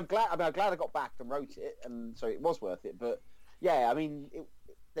moment. I mean, I'm glad I got back and wrote it, and so it was worth it. But yeah, I mean,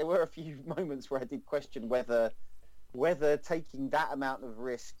 there were a few moments where I did question whether taking that amount of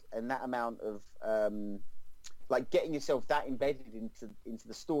risk and that amount of like getting yourself that embedded into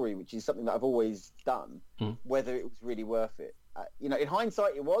the story, which is something that I've always done, whether it was really worth it. In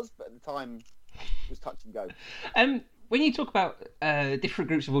hindsight, it was, but at the time, it was touch and go. When you talk about different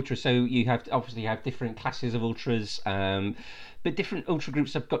groups of ultras, so you obviously have different classes of ultras, but different ultra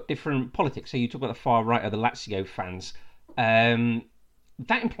groups have got different politics. So you talk about the far right or the Lazio fans.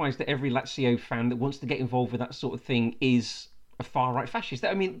 That implies that every Lazio fan that wants to get involved with that sort of thing is a far right fascist.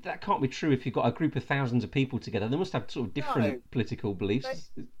 I mean, that can't be true if you've got a group of thousands of people together. They must have sort of different political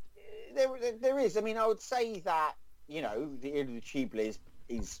beliefs. There is. I mean, I would say that the Irreducible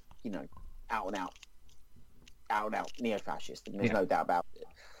is out and out neo-fascist. I mean, there's no doubt about it.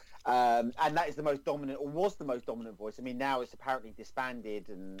 And that is the most dominant, or was the most dominant voice. I mean, now it's apparently disbanded,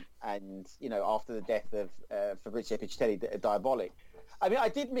 and after the death of Fabrizio Piccatelli, Diabolic. I mean,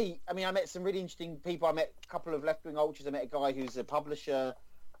 I met some really interesting people. I met a couple of left-wing ultras. I met a guy who's a publisher,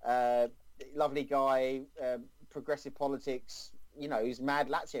 lovely guy, progressive politics, who's mad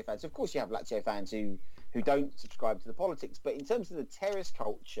Lazio fans. Of course you have Lazio fans who don't subscribe to the politics, but in terms of the terrorist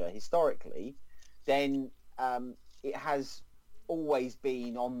culture, historically, then it has always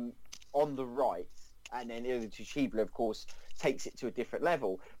been on the right, and then Irreducible, of course, takes it to a different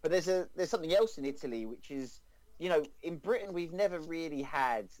level. But there's something else in Italy, which is, in Britain we've never really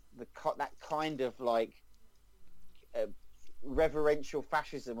had that kind of like reverential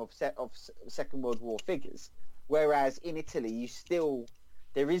fascism of Second World War figures, whereas in Italy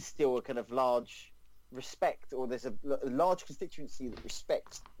there is still a kind of large respect, or there's a large constituency that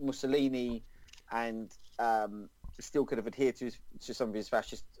respects Mussolini and still kind of adhere to some of his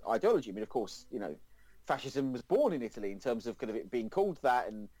fascist ideology. I mean, of course, fascism was born in Italy in terms of kind of it being called that,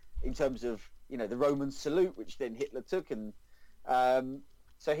 and in terms of the Roman salute, which then Hitler took, and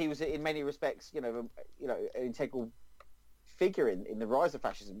so he was in many respects an integral figure in the rise of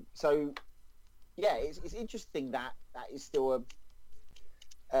fascism. So yeah, it's interesting that is still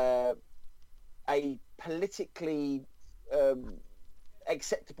a politically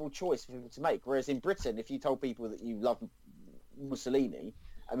acceptable choice for people to make, whereas in Britain, if you told people that you love Mussolini,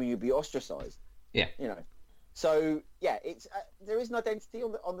 I mean, you'd be ostracized. Yeah. So yeah, it's there is an identity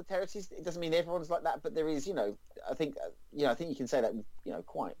on the terraces. It doesn't mean everyone's like that, but there is. I think you can say that.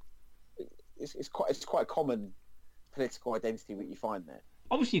 Quite. It's quite a common political identity what you find there.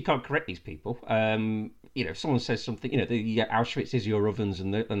 Obviously, you can't correct these people. If someone says something, the Auschwitz is your ovens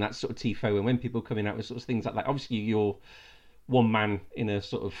and that sort of tifo, and when people coming out with sort of things like that, obviously you're one man in a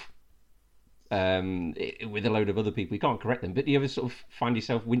sort of with a load of other people. You can't correct them. But do you ever sort of find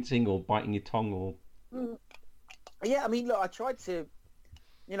yourself wincing or biting your tongue or? Yeah, I mean, look, I tried to,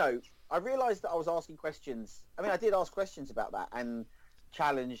 I realised that I was asking questions. I mean, I did ask questions about that and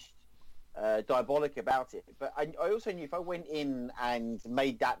challenged Diabolic about it. But I also knew if I went in and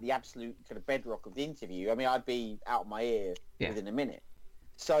made that the absolute kind of bedrock of the interview, I mean, I'd be out of my ear within a minute.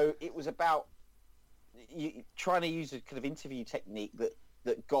 So it was about trying to use a kind of interview technique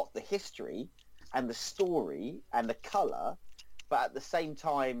that got the history and the story and the colour, but at the same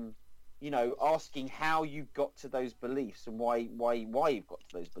time, asking how you got to those beliefs and why you've got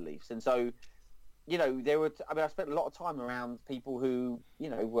to those beliefs. And so, I spent a lot of time around people who,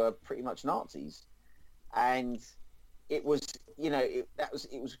 were pretty much Nazis, and it was, it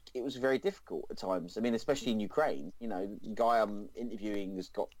was very difficult at times. I mean, especially in Ukraine, the guy I'm interviewing has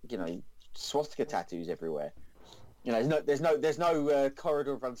got, swastika tattoos everywhere. There's no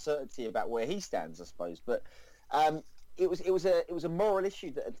corridor of uncertainty about where he stands, I suppose. But it was a moral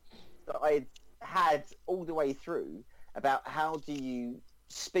issue that I had all the way through about how do you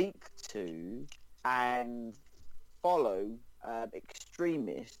speak to and follow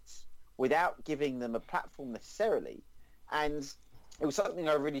extremists without giving them a platform necessarily. And it was something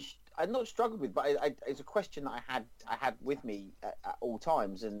I not struggled with, but it's a question that I had with me at all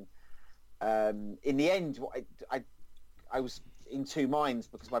times. And in the end, I was in two minds,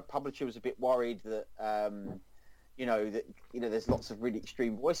 because my publisher was a bit worried that there's lots of really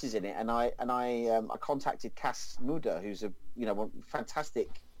extreme voices in it, and I contacted Cas Mudde, who's a fantastic.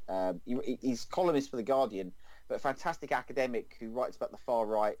 He's columnist for The Guardian, but a fantastic academic who writes about the far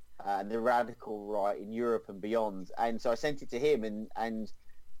right and the radical right in Europe and beyond. And so I sent it to him, and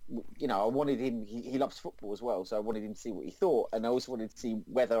I wanted him. He loves football as well, so I wanted him to see what he thought, and I also wanted to see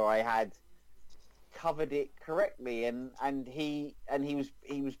whether I had covered it correctly. And he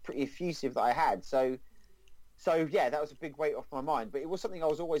was pretty effusive that I had. So yeah, that was a big weight off my mind, but it was something I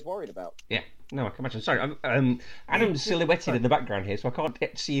was always worried about. Yeah, no, I can imagine. Sorry, Adam's silhouetted in the background here, so I can't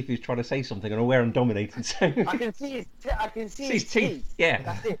see if he's trying to say something. I'm aware I'm dominating. So I can see his teeth. Yeah,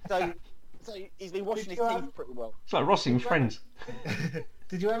 that's it. So he's been washing his teeth pretty well. It's like Rossi and Friends.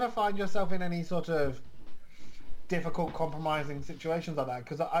 Did you ever find yourself in any sort of difficult, compromising situations like that?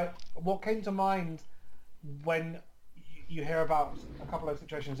 Because what came to mind when you hear about a couple of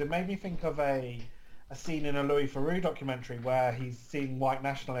situations, it made me think of a scene in a Louis Theroux documentary where he's seeing white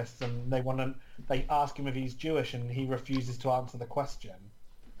nationalists, and they ask him if he's Jewish, and he refuses to answer the question.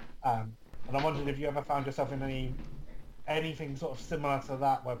 And I wondered if you ever found yourself in anything sort of similar to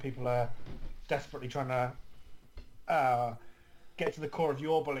that, where people are desperately trying to get to the core of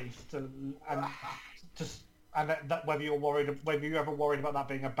your beliefs, whether you ever worried about that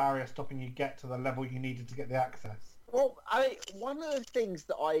being a barrier stopping you get to the level you needed to get the access. Well, one of the things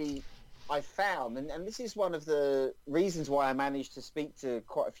that I found, and this is one of the reasons why I managed to speak to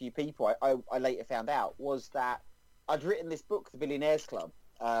quite a few people, I later found out, was that I'd written this book, The Billionaires Club,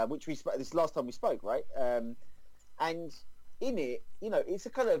 which we spoke, this last time we spoke, right? And in it, it's a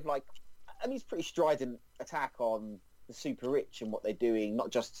kind of it's a pretty strident attack on the super rich and what they're doing,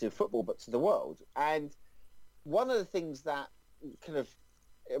 not just to football, but to the world. And one of the things that kind of,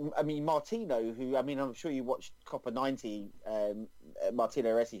 Martino, who, I'm sure you watched Copper 90,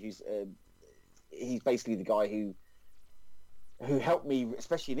 Martino Rossi, he's basically the guy who helped me,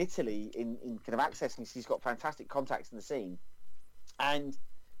 especially in Italy, in kind of accessing. He's got fantastic contacts in the scene. And,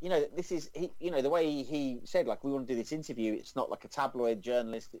 this is, the way he said, we want to do this interview, it's not like a tabloid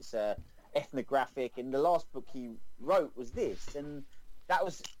journalist, it's ethnographic. And the last book he wrote was this. And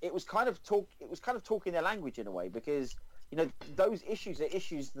it was kind of talking their language in a way, because those issues are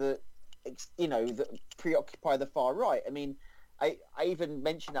issues that that preoccupy the far right. I even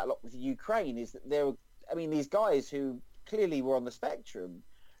mentioned that a lot with Ukraine, is that these guys who clearly were on the spectrum,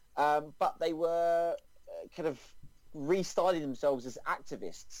 but they were kind of restyling themselves as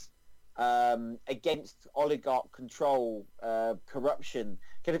activists against oligarch control, corruption,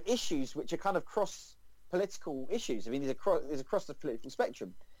 kind of issues which are kind of cross political issues. There's across the political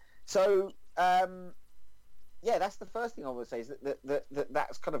spectrum. So yeah, that's the first thing I would say, is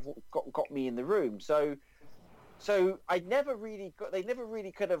that's kind of what got me in the room. So they never really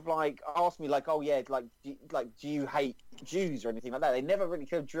kind of asked me do you hate Jews or anything like that. They never really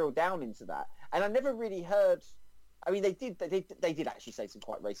kind of drilled down into that, and I never really heard. They did actually say some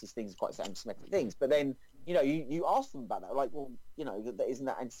quite racist things, quite anti-Semitic things, but then you ask them about that, isn't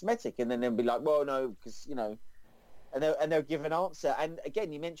that anti-Semitic? And then they'll be like, well, no, because and they'll give an answer. And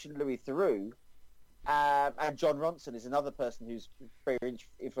again, you mentioned Louis Theroux. And John Ronson is another person who's very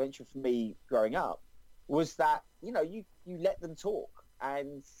influential for me growing up, was that, you let them talk,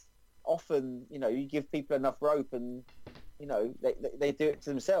 and often, you give people enough rope, and, they do it to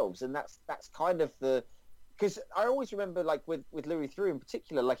themselves. And that's kind of because I always remember, with Louis Theroux in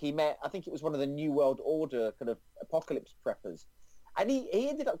particular, he met, I think it was one of the New World Order kind of apocalypse preppers, and he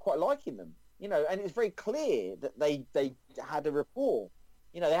ended up quite liking them, and it's very clear that they had a rapport.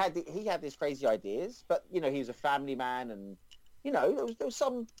 He had these crazy ideas, but he was a family man, and there was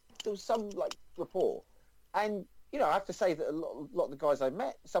some rapport. And I have to say that a lot of the guys I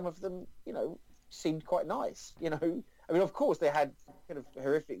met, some of them seemed quite nice. Of course they had kind of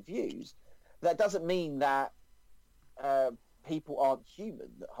horrific views. That doesn't mean that people aren't human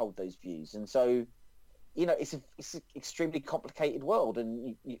that hold those views. And so it's an extremely complicated world,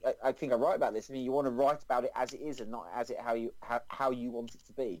 and I think I write about this. You want to write about it as it is, and not as how you want it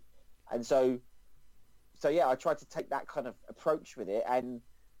to be. And so yeah, I try to take that kind of approach with it. And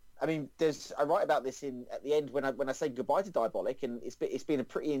I write about this at the end when I say goodbye to Diabolic, and it's been a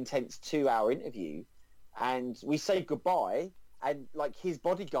pretty intense 2-hour interview, and we say goodbye, and his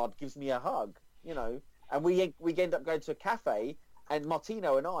bodyguard gives me a hug, and we end up going to a cafe. And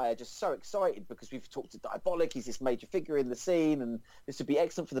Martino and I are just so excited because we've talked to Diabolik. He's this major figure in the scene, and this would be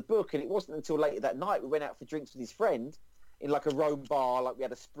excellent for the book. And it wasn't until later that night we went out for drinks with his friend in like a Rome bar, like we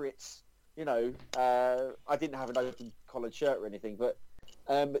had a spritz. You know, I didn't have an open collared shirt or anything, but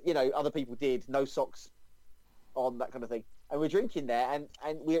you know, other people did. No socks on, that kind of thing. And we're drinking there, and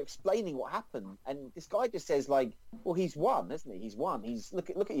we're explaining what happened. And this guy just says, like, well, he's won, isn't he? He's won. He's look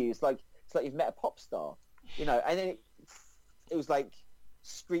at you. It's like you've met a pop star, you know. And then it was like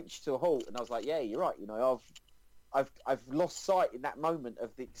screeched to a halt, and I was like, yeah, you're right. You know, I've lost sight in that moment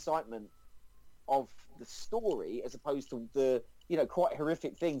of the excitement of the story as opposed to the, you know, quite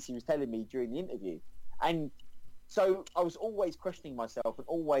horrific things he was telling me during the interview. And so I was always questioning myself and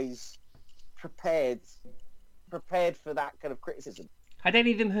always prepared for that kind of criticism. Had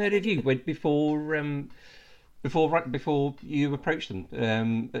any of them heard of you before you approached them?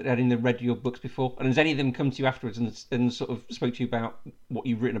 Had any of them read your books before? And has any of them come to you afterwards and sort of spoke to you about what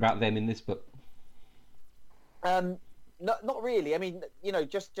you've written about them in this book? Not really. I mean, you know,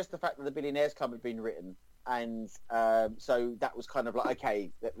 just the fact that the Billionaires Club had been written, and so that was kind of like,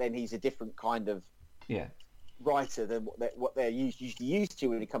 okay, then he's a different kind of writer than what they're usually used to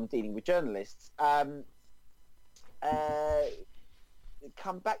when it comes dealing with journalists. Come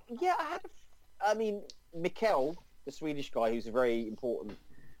back. Yeah, I mean, Mikkel, the Swedish guy, who's a very important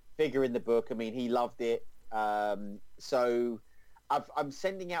figure in the book. I mean, he loved it. So I'm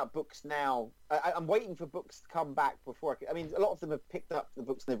sending out books now. I'm waiting for books to come back before I mean, a lot of them have picked up the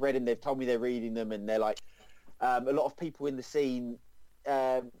books and they've read them. They've told me they're reading them, and they're like, a lot of people in the scene,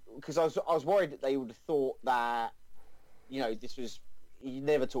 because I was worried that they would have thought that, you know, this was, you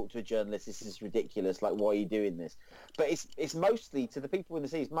never talk to a journalist, this is ridiculous, like, why are you doing this? But it's mostly, to the people in the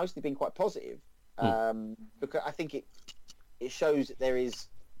scene, it's mostly been quite positive. Because I think it shows that there is,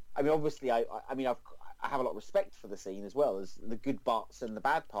 I mean, obviously I have a lot of respect for the scene as well as the good parts and the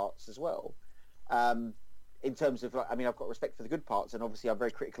bad parts as well. In terms of, like, I mean, I've got respect for the good parts, and obviously I'm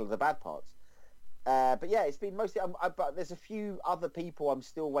very critical of the bad parts. But yeah, it's been mostly. But there's a few other people I'm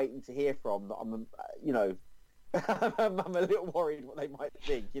still waiting to hear from that I'm, you know, I'm a little worried what they might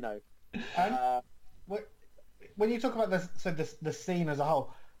think, you know. When you talk about the scene as a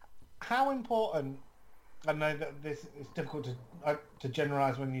whole, how important? I know that this is difficult to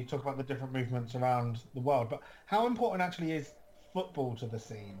generalise when you talk about the different movements around the world, but how important actually is football to the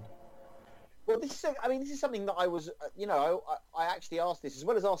scene? Well, this is something that I was, you know, I actually asked this, as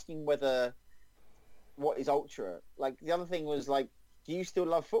well as asking what is ultra. Like, the other thing was, like, do you still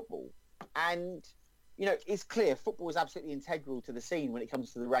love football? And, you know, it's clear football is absolutely integral to the scene when it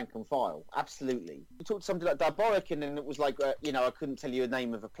comes to the rank and file. Absolutely. We talked to somebody like Diabolik, and then it was like, you know, I couldn't tell you a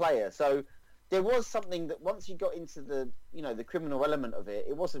name of a player. So there was something that once you got into the, you know, the criminal element of it,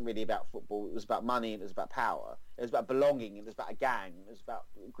 it wasn't really about football. It was about money, and it was about power. It was about belonging. It was about a gang. It was about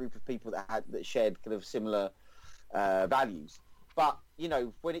a group of people that shared kind of similar values. But, you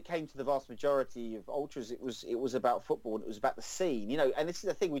know, when it came to the vast majority of ultras, it was about football, and it was about the scene. You know, and this is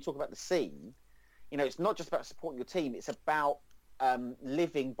the thing, we talk about the scene. You know, it's not just about supporting your team. It's about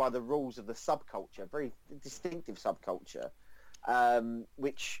living by the rules of the subculture, very distinctive subculture.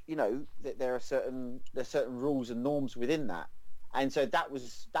 Which, you know, there are certain rules and norms within that, and so that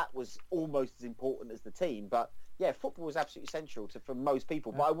was almost as important as the team. But yeah, football was absolutely essential for most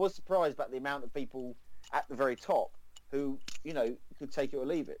people. But I was surprised about the amount of people at the very top who, you know, could take it or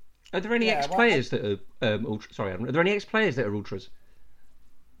leave it. Are there any ex-players that are ultra? Sorry, Adam. Are there any ex-players that are ultras?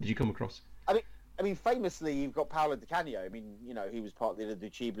 Did you come across? I mean, famously, you've got Paolo Di Canio. I mean, you know, he was part of the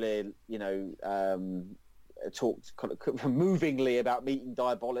Ducible, you know. Talked kind of movingly about meeting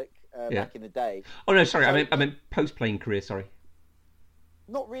Diabolik back in the day. Oh no, sorry, so, I meant post-playing career. Sorry.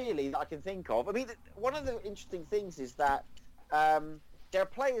 Not really that I can think of. I mean, one of the interesting things is that there are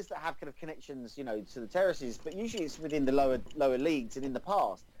players that have kind of connections, you know, to the terraces, but usually it's within the lower leagues and in the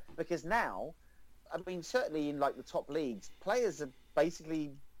past. Because now, I mean, certainly in like the top leagues, players are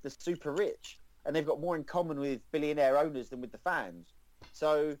basically the super rich, and they've got more in common with billionaire owners than with the fans.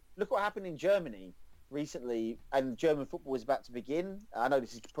 So look what happened in Germany recently, and German football is about to begin. I know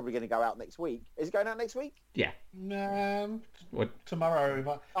this is probably going to go out next week. Is it going out next week? Yeah. Tomorrow.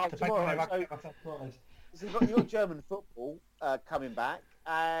 Tomorrow. So you've got German football coming back,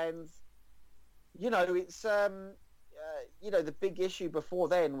 and you know it's you know, the big issue before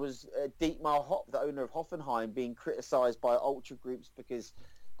then was Dietmar Hopp, the owner of Hoffenheim, being criticised by ultra groups because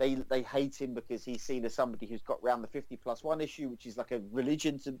they hate him because he's seen as somebody who's got around the 50+1 issue, which is like a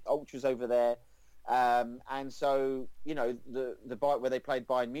religion to ultras over there. And so, you know, the where they played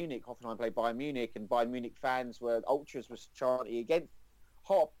Bayern Munich, Hoffenheim played Bayern Munich, and Bayern Munich fans were ultras was chanting against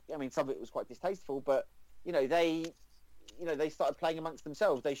Hopp. I mean, some of it was quite distasteful, but you know, they they started playing amongst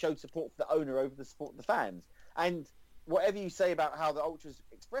themselves. They showed support for the owner over the support of the fans. And whatever you say about how the ultras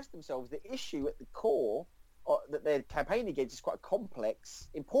express themselves, the issue at the core that they're campaigning against is quite a complex,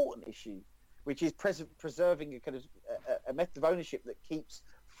 important issue, which is preserving a kind of a method of ownership that keeps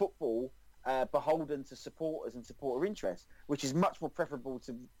football beholden to supporters and supporter interests, which is much more preferable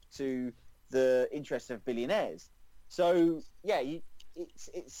to the interests of billionaires. So yeah,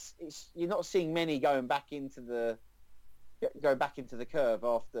 it's you're not seeing many going back into the curve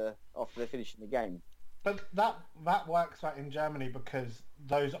after they're finishing the game. But that works right in Germany because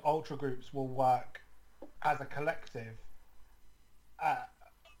those ultra groups will work as a collective,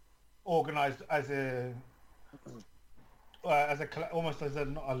 organised as almost as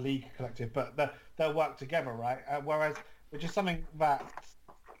not a league collective, but they'll work together, right? Whereas, which is something that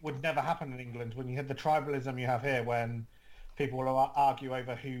would never happen in England. When you had the tribalism you have here, when people will argue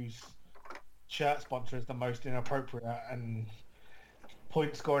over whose shirt sponsor is the most inappropriate and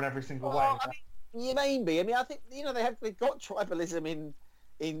point scoring every single way. Maybe. I mean, I think they've got tribalism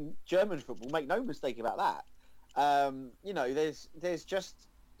in German football. Make no mistake about that. There's just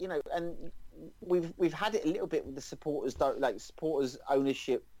and we've had it a little bit with the supporters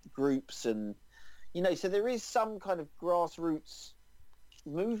ownership groups, and so there is some kind of grassroots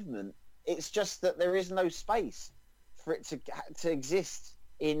movement. It's just that there is no space for it to exist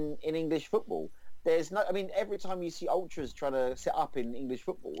in English football. There's no, I mean, every time you see ultras trying to set up in English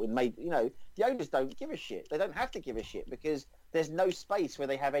football and the owners don't give a shit. They don't have to give a shit because there's no space where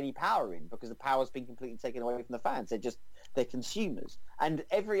they have any power in, because the power's been completely taken away from the fans. They're consumers. And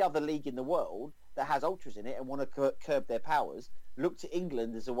every other league in the world that has ultras in it and want to curb their powers look to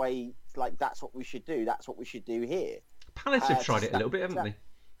England as a way, like, that's what we should do. That's what we should do here. Palace have tried it a little bit, haven't they?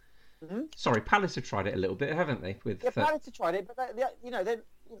 Mm-hmm. Sorry, Palace have tried it a little bit, haven't they? Palace have tried it, but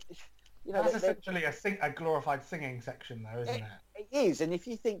that's essentially a glorified singing section, though, isn't it? It is, and if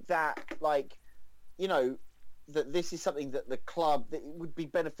you think that, that this is something that the club, that it would be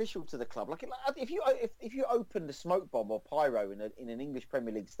beneficial to the club, like if you opened a smoke bomb or pyro in an English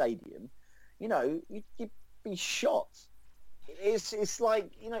Premier League stadium, you'd be shot. It's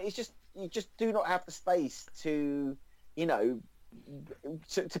like it's just, you just do not have the space to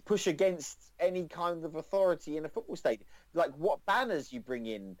to push against any kind of authority in a football stadium. Like, what banners you bring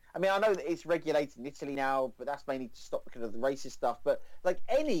in. I mean, I know that it's regulated in Italy now, but that's mainly to stop kind of the racist stuff. But like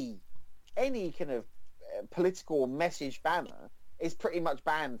any kind of political message banner is pretty much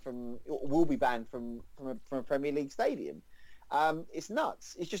will be banned from a Premier League stadium. It's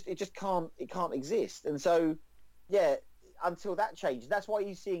nuts. It can't exist. And so, yeah, until that changes, that's why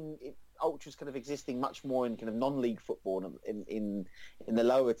you're seeing ultras kind of existing much more in kind of non-league football in the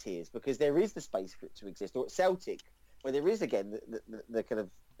lower tiers, because there is the space for it to exist. Or at Celtic, where there is again the kind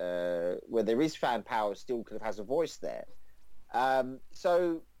of where there is fan power, still kind of has a voice there.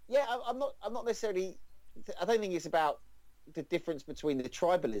 So yeah, I'm not necessarily. I don't think it's about the difference between the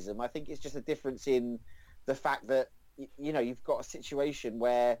tribalism. I think it's just a difference in the fact that you've got a situation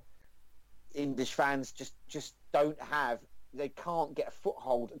where English fans just don't have. They can't get a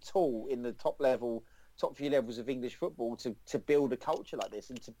foothold at all in the top few levels of English football to build a culture like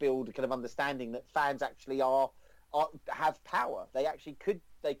this, and to build a kind of understanding that fans actually have power. They actually could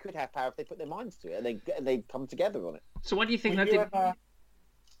have power if they put their minds to it, and they come together on it. So why do you think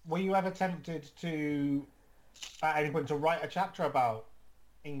were you ever tempted to, at any point, to write a chapter about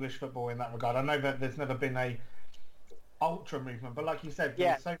English football in that regard? I know that there's never been a ultra movement, but like you said,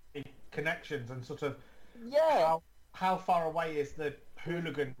 there's so many connections and sort of how far away is the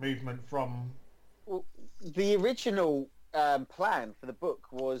hooligan movement from? Well, the original plan for the book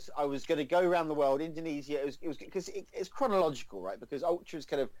was I was going to go around the world. Indonesia, it was because it's chronological, right? Because ultras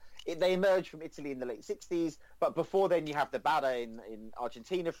kind of they emerged from Italy in the late 60s, but before then you have the Bada in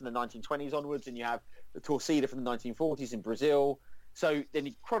Argentina from the 1920s onwards, and you have the Torcida from the 1940s in Brazil. So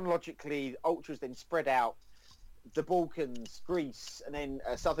then chronologically, ultras then spread out. The Balkans, Greece, and then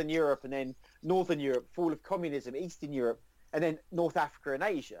Southern Europe, and then Northern Europe, fall of communism, Eastern Europe, and then North Africa and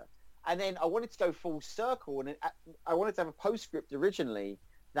Asia. And then I wanted to go full circle, and I wanted to have a postscript originally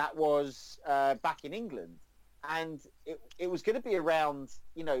that was back in England. And it was going to be around,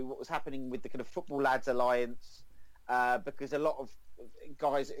 what was happening with the kind of Football Lads Alliance, because a lot of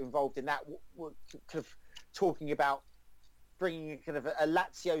guys involved in that were kind of talking about bringing a kind of a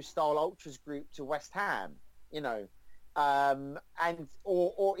Lazio-style ultras group to West Ham.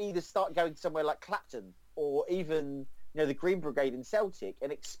 Or either start going somewhere like Clapton, or even the Green Brigade in Celtic,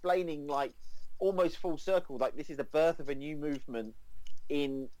 and explaining, like, almost full circle, like, this is the birth of a new movement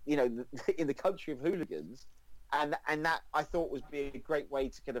in in the country of hooligans, and that I thought would be a great way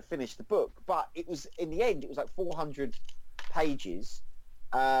to kind of finish the book. But it was, in the end, it was like 400 pages,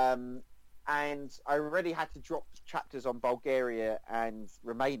 and I already had to drop chapters on Bulgaria and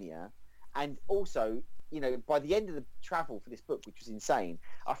Romania, and also, by the end of the travel for this book, which was insane,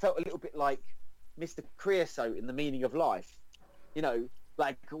 I felt a little bit like Mr. Creosote in The Meaning of Life,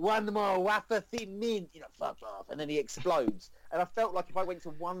 like one more wafer thin mint, fuck off, and then he explodes. And I felt like if I went to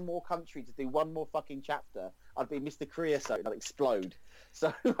one more country to do one more fucking chapter, I'd be Mr. Creosote and I'd explode.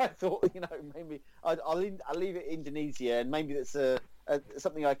 So I thought, maybe I'll leave it Indonesia, and maybe that's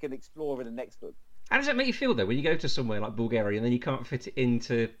something I can explore in the next book. How does that make you feel though when you go to somewhere like Bulgaria and then you can't fit it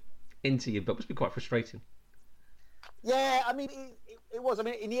into your book? It must be quite frustrating. Yeah, I mean, it was. I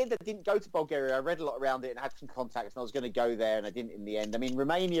mean, in the end, I didn't go to Bulgaria. I read a lot around it and had some contacts, and I was going to go there, and I didn't in the end. I mean,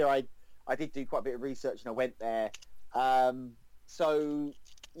 Romania, I did do quite a bit of research, and I went there. So,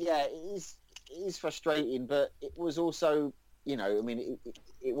 yeah, it is frustrating, but it was also, I mean,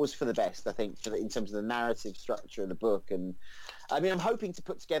 it was for the best, I think, in terms of the narrative structure of the book. And, I mean, I'm hoping to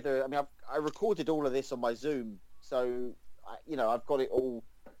put together, I mean, I recorded all of this on my Zoom, so, I've got it all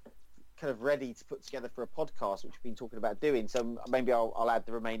kind of ready to put together for a podcast, which we've been talking about doing. So maybe I'll add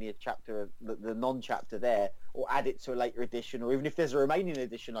the Romania chapter, the non-chapter there, or add it to a later edition, or even if there's a Romanian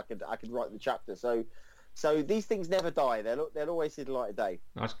edition, I could write the chapter. So these things never die. They'll always see the light of day.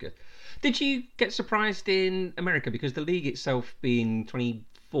 That's good. Did you get surprised in America, because the league itself being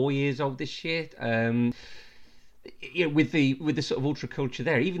 24 years old this year? With the sort of ultra culture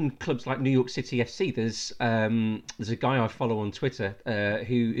there, even clubs like New York City FC, there's a guy I follow on Twitter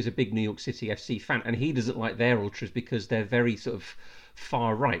who is a big New York City FC fan, and he doesn't like their ultras because they're very sort of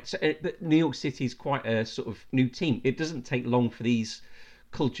far right. So, but New York City is quite a sort of new team. It doesn't take long for these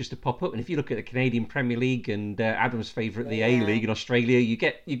cultures to pop up, and if you look at the Canadian Premier League and Adam's favourite, the A League in Australia,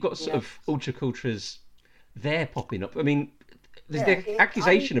 you've got sort of ultra cultures there popping up. I mean, there's the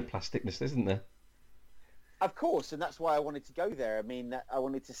accusation of plasticness, isn't there? Of course, and that's why I wanted to go there. I mean, I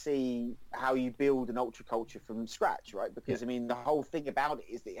wanted to see how you build an ultra culture from scratch, right? Because, I mean, the whole thing about it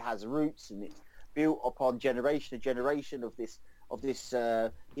is that it has roots, and it's built upon generation to generation of this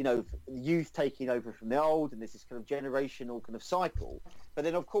youth taking over from the old, and there's this kind of generational kind of cycle. But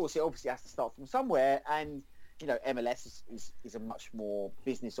then, of course, it obviously has to start from somewhere, and, MLS is a much more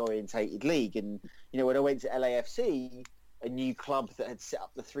business-orientated league. And, when I went to LAFC, a new club that had set up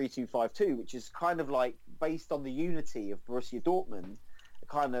the 3-2-5-2, which is kind of like based on the unity of Borussia Dortmund, a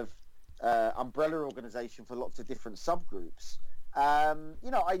kind of umbrella organisation for lots of different subgroups.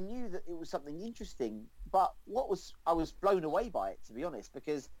 I knew that it was something interesting, but I was blown away by it, to be honest,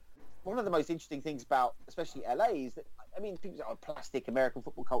 because one of the most interesting things about especially LA is that, I mean, people say, plastic, American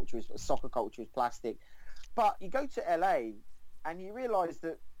football culture soccer culture is plastic, but you go to LA and you realise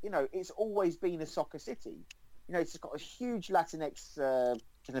that, it's always been a soccer city. It's got a huge Latinx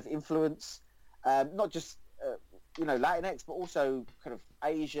kind of influence, not just, Latinx, but also kind of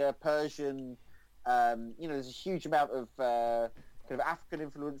Asia, Persian. There's a huge amount of kind of African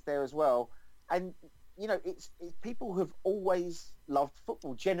influence there as well. And, it's people who've always loved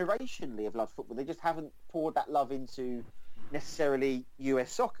football, generationally have loved football. They just haven't poured that love into necessarily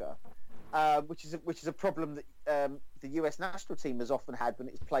US soccer, which is a problem that the US national team has often had when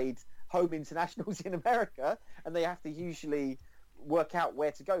it's played home internationals in America, and they have to usually work out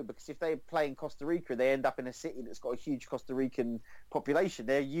where to go, because if they play in Costa Rica, they end up in a city that's got a huge Costa Rican population.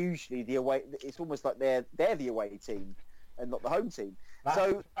 They're usually the away. It's almost like they're the away team and not the home team.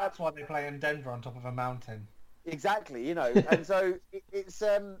 That's why they play in Denver on top of a mountain. Exactly, and so it's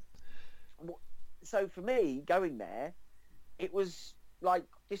so for me going there, it was like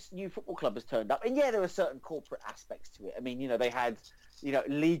this new football club has turned up, and there were certain corporate aspects to it. I mean, they had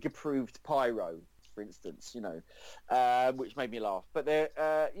league approved pyro, for instance, which made me laugh. But they're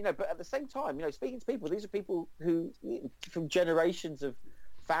but at the same time, speaking to people, these are people who from generations of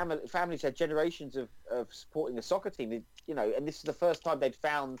families had generations of supporting the soccer team, and this is the first time they'd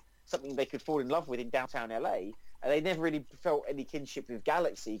found something they could fall in love with in downtown LA, and they never really felt any kinship with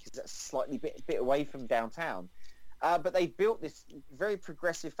Galaxy because that's slightly bit away from downtown. But they built this very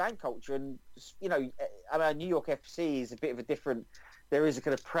progressive fan culture, and New York FC is a bit of a different. There is a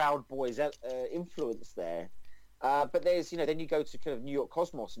kind of Proud Boys influence there, but there's then you go to kind of New York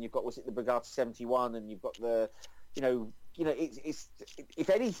Cosmos, and you've got the Brigata 71, and you've got the it's if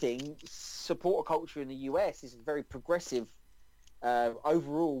anything, supporter culture in the US is very progressive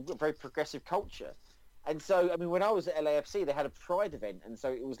overall, a very progressive culture. And so, I mean, when I was at LAFC, they had a Pride event, and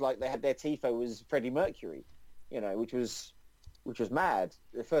so it was like they had their tifo was Freddie Mercury. Which was mad.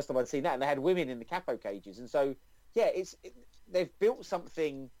 The first time I'd seen that, and they had women in the capo cages, and so they've built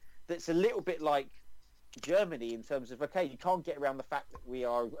something that's a little bit like Germany in terms of, okay, you can't get around the fact that we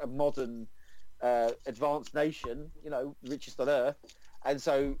are a modern, advanced nation, richest on earth. And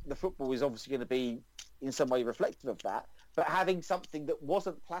so the football is obviously going to be in some way reflective of that. But having something that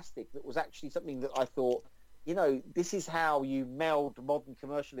wasn't plastic, that was actually something that I thought, this is how you meld modern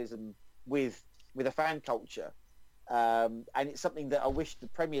commercialism with a fan culture. And it's something that I wish the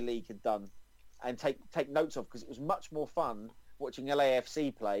Premier League had done and take notes of, because it was much more fun watching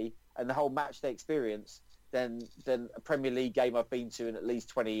LAFC play and the whole match day experience than a Premier League game I've been to in at least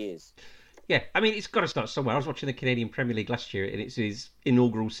 20 years. Yeah, I mean, it's got to start somewhere. I was watching the Canadian Premier League last year, and it's his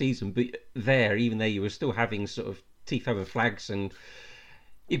inaugural season. But even there, you were still having sort of tifo and flags, and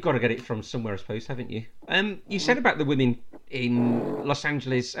you've got to get it from somewhere, I suppose, haven't you? You said about the women in Los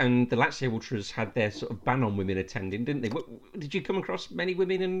Angeles, and the Lazio Ultras had their sort of ban on women attending, didn't they? Did you come across many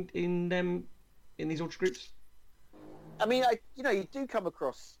women in these ultra groups? I mean, you do come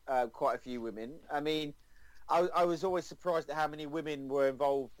across quite a few women. I mean, I was always surprised at how many women were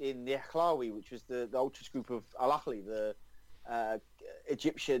involved in the Ahlawi, which was the ultras group of Al Ahly, the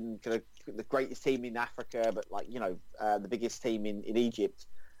Egyptian, kind of the greatest team in Africa, but the biggest team in Egypt.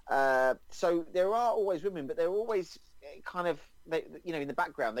 So there are always women, but they're always kind of in the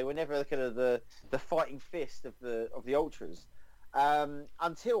background. They were never kind of the fighting fist of the ultras.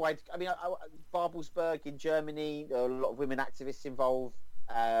 Until Babelsberg in Germany, there are a lot of women activists involved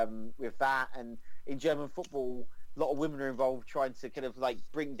with that, and in German football, a lot of women are involved trying to kind of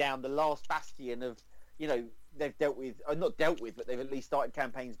bring down the last bastion of, they've not dealt with, but they've at least started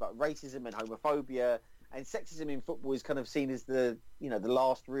campaigns about racism and homophobia, and sexism in football is kind of seen as the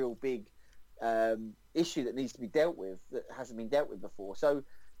last real big issue that needs to be dealt with, that hasn't been dealt with before. So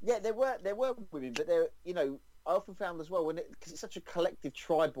yeah, there were women, but I often found as well, because it's such a collective,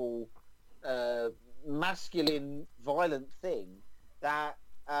 tribal, masculine, violent thing, that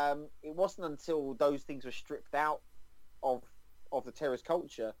it wasn't until those things were stripped out of the terrorist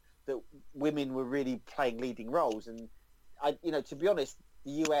culture that women were really playing leading roles. And to be honest,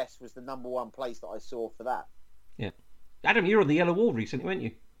 the US was the number one place that I saw for that. Yeah, Adam, you were on the Yellow Wall recently, weren't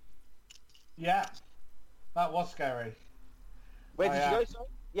you? Yeah, that was scary. Where did you go? Sorry?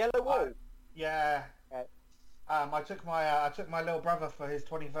 Yellow Wall. Yeah. I took my little brother for his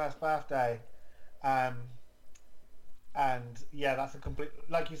 21st birthday, and yeah, that's a complete,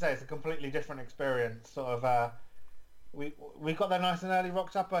 like you say, it's a completely different experience. Sort of, we got there nice and early,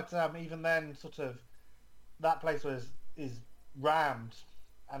 rocked up, but even then, sort of, that place is rammed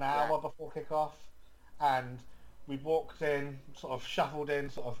an hour before kickoff, and we walked in, sort of shuffled in,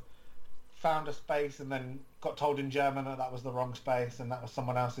 sort of found a space, and then got told in German that was the wrong space and that was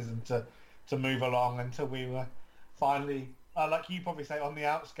someone else's, and to move along until we were finally, like you probably say, on the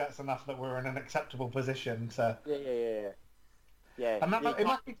outskirts enough that we're in an acceptable position to. Yeah. And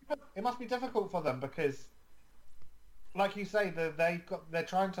it must be difficult for them, because, like you say, they're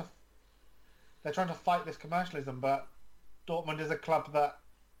trying to fight this commercialism, but Dortmund is a club that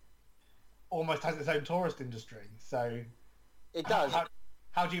almost has its own tourist industry. So it does.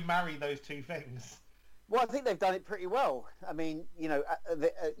 How do you marry those two things? Well, I think they've done it pretty well. I mean,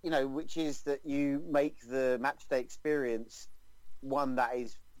 which is that you make the matchday experience one that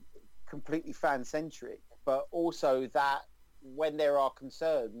is completely fan-centric, but also that when there are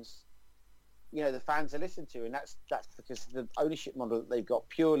concerns, the fans are listened to, and that's because of the ownership model that they've got,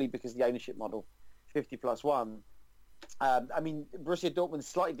 purely because the ownership model, 50+1. I mean, Borussia Dortmund is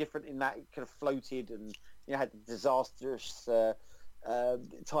slightly different in that it kind of floated and had disastrous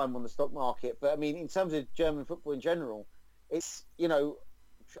time on the stock market. But I mean, in terms of German football in general, it's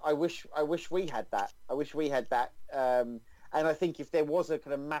I wish we had that. I wish we had that. And I think if there was a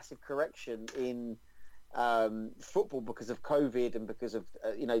kind of massive correction in football because of COVID and because of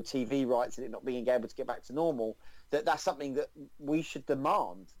TV rights and it not being able to get back to normal, that's something that we should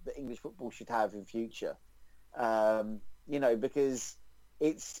demand that English football should have in future. Because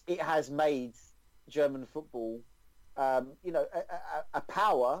it has made German football a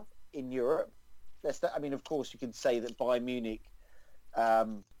power in Europe. I mean, of course, you could say that Bayern Munich,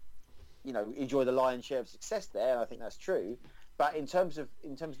 enjoy the lion's share of success there, and I think that's true. But in terms of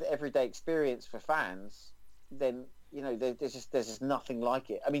the everyday experience for fans, then there's just nothing like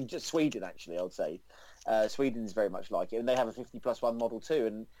it. I mean, just Sweden, actually, I would say Sweden is very much like it, and they have a 50+1 model too,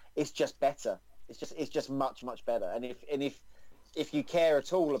 and it's just better. It's just much better. And if you care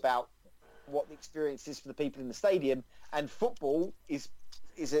at all about what the experience is for the people in the stadium, and football is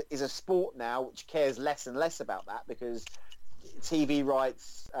a sport now which cares less and less about that, because TV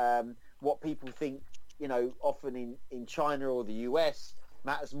rights, what people think, often in China or the US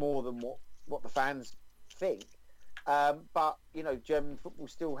matters more than what the fans think. But German football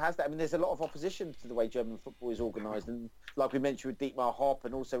still has that. I mean, there's a lot of opposition to the way German football is organised, and like we mentioned with Dietmar Hopp,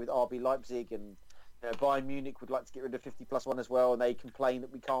 and also with RB Leipzig, and Bayern Munich would like to get rid of 50+1 as well, and they complain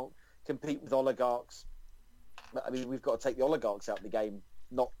that we can't compete with oligarchs. But I mean, we've got to take the oligarchs out of the game,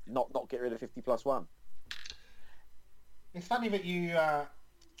 not get rid of 50+1. It's funny that you.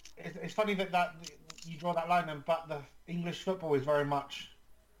 It's funny that you draw that line, but the English football is very much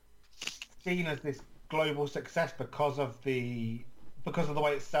seen as this global success because of the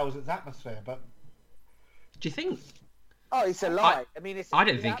way it sells its atmosphere. But do you think? Oh, it's a lie. I mean, I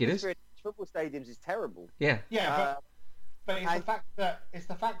don't think it is. Football stadiums is terrible. Yeah. Yeah, but it's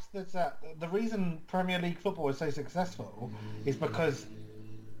the fact that the reason Premier League football is so successful is because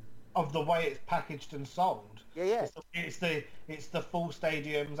of the way it's packaged and sold. Yeah. It's the full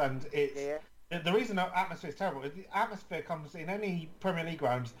stadiums, and it's the reason the atmosphere is terrible. The atmosphere comes in any Premier League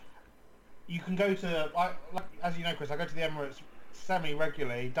grounds. You can go to, like, as you know, Chris, I go to the Emirates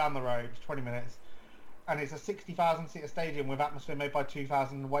semi-regularly down the road, 20 minutes, and it's a 60,000-seater stadium with atmosphere made by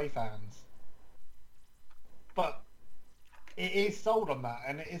 2,000 away fans. But it is sold on that,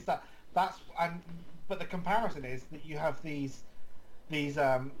 and it is but the comparison is that you have these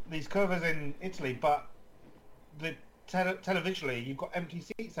curvers in Italy, but the televisually you've got empty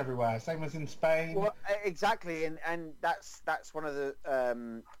seats everywhere, same as in Spain. Well, exactly, and that's one of the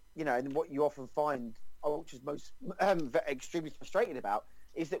and what you often find, which is most extremely frustrating about,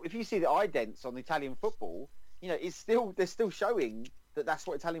 is that if you see the idents on Italian football, they're still showing that that's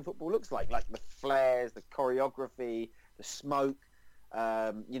what Italian football looks like the flares, the choreography, the smoke,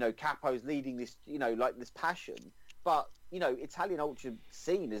 Capo's leading this, this passion. But Italian ultra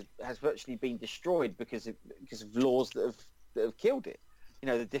scene has virtually been destroyed because of laws that have killed it.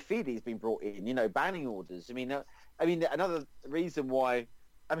 The Defidi has been brought in. Banning orders. I mean, another reason why.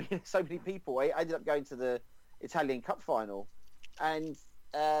 I mean, so many people. I ended up going to the Italian Cup final, and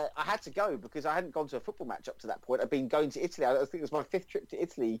I had to go because I hadn't gone to a football match up to that point. I'd been going to Italy. I think it was my 5th trip to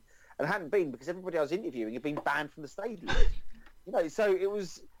Italy, and I hadn't been because everybody I was interviewing had been banned from the stadium. So it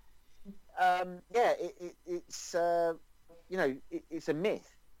was. It's a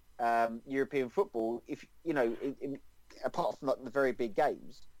myth. European football, if apart from the very big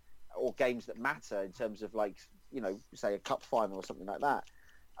games or games that matter in terms of say a cup final or something like that,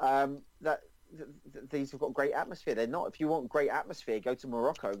 these have got great atmosphere. They're not. If you want great atmosphere, go to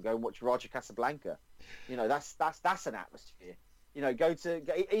Morocco and go and watch Raja Casablanca. That's an atmosphere.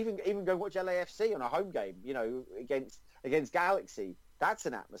 Even go watch LAFC on a home game. Against Galaxy. That's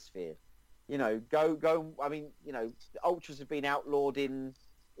an atmosphere. Go. I mean, ultras have been outlawed in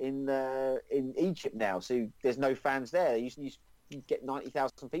Egypt now, so there's no fans there. You get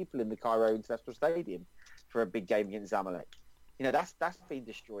 90,000 people in the Cairo International Stadium for a big game against Zamalek. That's been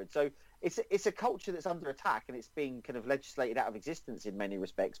destroyed. So it's a culture that's under attack, and it's being kind of legislated out of existence in many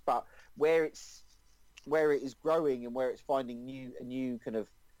respects. But where it is growing and where it's finding a new kind of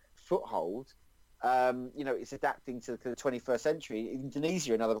foothold. It's adapting to the 21st century.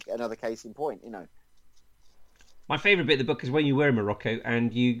 Indonesia, another case in point. My favourite bit of the book is when you were in Morocco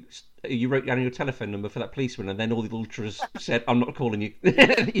and you wrote down your telephone number for that policeman, and then all the ultras said, "I'm not calling you."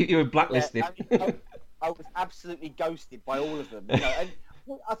 You were blacklisted. Yeah, I was absolutely ghosted by all of them. And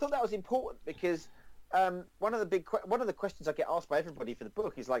I thought that was important because one of the questions I get asked by everybody for the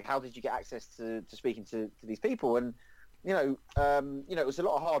book is how did you get access to speaking to these people? And it was a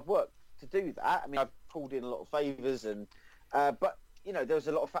lot of hard work to do that. I mean, I pulled in a lot of favours, and but there was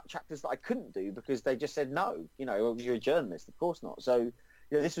a lot of chapters that I couldn't do because they just said no. You're a journalist, of course not. So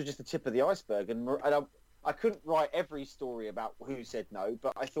this was just the tip of the iceberg, and I couldn't write every story about who said no,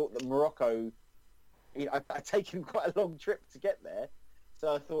 but I thought that Morocco, I'd taken quite a long trip to get there,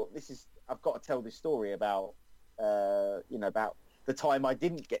 so I thought I've got to tell this story about about the time I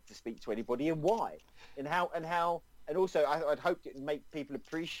didn't get to speak to anybody and why, and also I'd hoped it would make people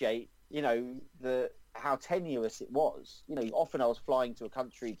appreciate how tenuous it was. Often I was flying to a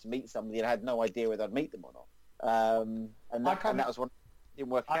country to meet somebody and I had no idea whether I'd meet them or not. And that was one didn't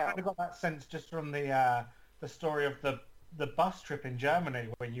work out. I kind of got that sense just from the story of the bus trip in Germany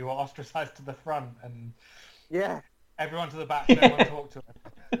when you were ostracised to the front and everyone to the back, no one talked to him.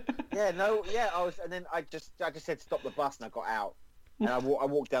 I was, and then I just said stop the bus and I got out. And I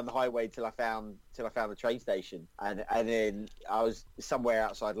walked down the highway till I found the train station, and then I was somewhere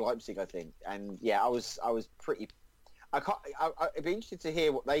outside Leipzig, I think. And I was pretty. I'd be interested to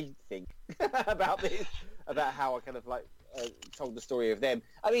hear what they think about this, about how I kind of told the story of them.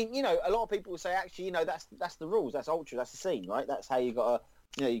 I mean, a lot of people will say actually, that's the rules, that's ultra, that's the scene, right? That's how you got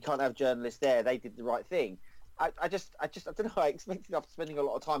to, you can't have journalists there. They did the right thing. I just don't know. I expected after spending a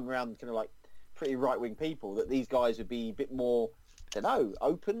lot of time around kind of pretty right-wing people, that these guys would be a bit more, I don't know,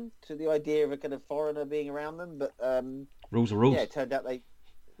 open to the idea of a kind of foreigner being around them. But rules are rules. Yeah, it turned out they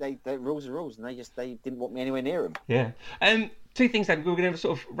rules are rules, and they didn't want me anywhere near them. Yeah. Two things then. We're going to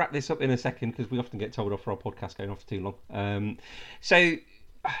sort of wrap this up in a second because we often get told off for our podcast going off for too long. So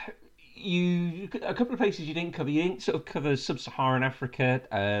a couple of places you didn't cover. You didn't sort of cover sub-Saharan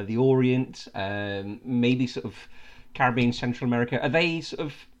Africa, the Orient, maybe sort of Caribbean, Central America. Are they sort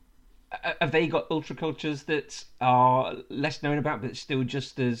of, have they got ultra cultures that are less known about but still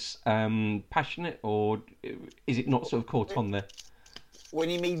just as passionate, or is it not sort of caught on there? When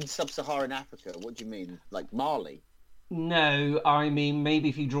you mean sub-Saharan Africa, what do you mean? Like Mali? No, I mean maybe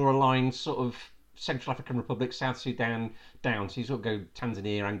if you draw a line sort of Central African Republic, South Sudan down, so you sort of go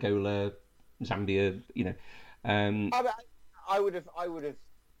Tanzania, Angola, Zambia, you know. I would have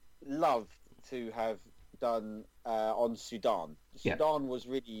loved to have done on Sudan. Sudan was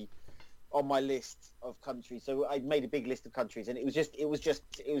really on my list of countries, so I made a big list of countries, and it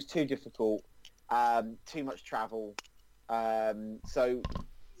was too difficult, too much travel. So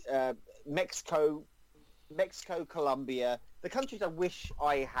Mexico, Colombia, the countries I wish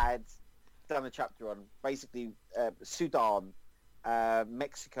I had done a chapter on, basically Sudan,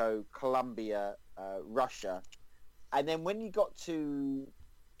 Mexico, Colombia, Russia, and then when you got to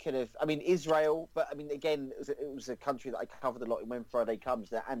kind of, I mean, Israel, but I mean, again, it was a country that I covered a lot in When Friday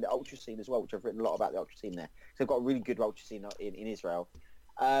Comes, and the ultra scene as well, which I've written a lot about the ultra scene there. So I've got a really good ultra scene in Israel.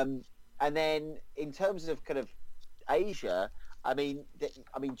 And then in terms of kind of Asia, I mean,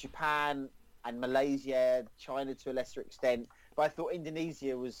 Japan and Malaysia, China to a lesser extent, but I thought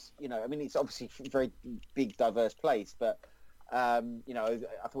Indonesia was, you know, I mean, it's obviously a very big, diverse place, but, you know,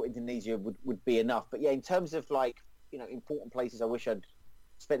 I thought Indonesia would be enough. But yeah, in terms of like, you know, important places I wish I'd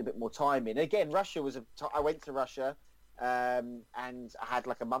spent a bit more time in. Again, Russia I went to Russia, and I had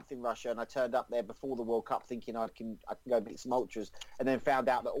like a month in Russia, and I turned up there before the World Cup thinking I can go meet some ultras, and then found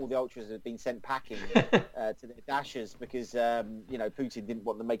out that all the ultras had been sent packing to their dashes because you know, Putin didn't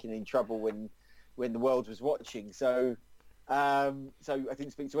want them making any trouble when the world was watching. So I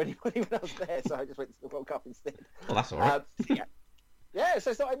didn't speak to anybody when I was there, so I just went to the World Cup instead. Well, that's all right. Yeah.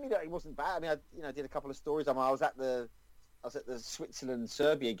 So I mean, it wasn't bad. I mean, I did a couple of stories. I was at the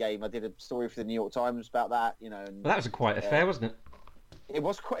Switzerland-Serbia game. I did a story for the New York Times about that, you know. And, well, that was quite a fair, wasn't it? It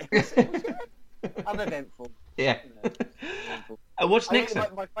was quite it was uneventful. Yeah. You know, uneventful. What's next?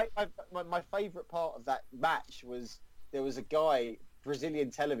 My favourite part of that match was there was a guy,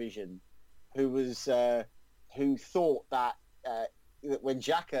 Brazilian television, who thought that when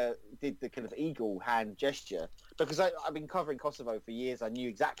Xhaka did the kind of eagle hand gesture, because I've been covering Kosovo for years, I knew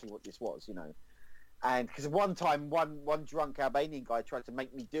exactly what this was, you know. And because one time, one drunk Albanian guy tried to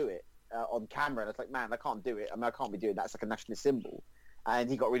make me do it on camera, and I was like, man, I can't do it. I mean, I can't be doing that. It's like a nationalist symbol. And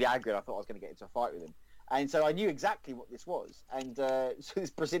he got really angry, and I thought I was going to get into a fight with him. And so I knew exactly what this was. And so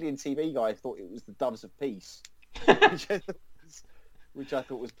this Brazilian TV guy thought it was the Doves of Peace, which I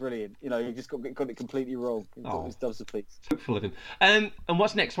thought was brilliant. You know, he just got it completely wrong. He thought it was Doves of Peace. Full of him. And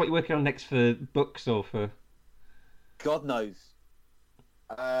what's next? What are you working on next for books or for? God knows.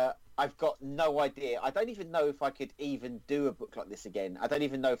 I've got no idea. I don't even know if I could even do a book like this again. I don't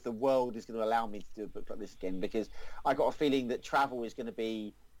even know if the world is going to allow me to do a book like this again, because I got a feeling that travel is going to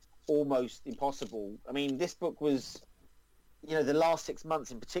be almost impossible. I mean, this book was, you know, the last 6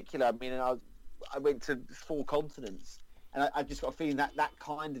 months in particular. I mean, I went to 4 continents, and I just got a feeling that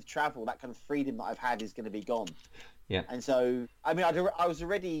kind of travel, that kind of freedom that I've had is going to be gone. Yeah. And so, I mean, I was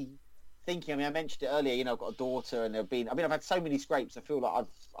already thinking, I mean, I mentioned it earlier, you know, I've got a daughter, and I've had so many scrapes. I feel like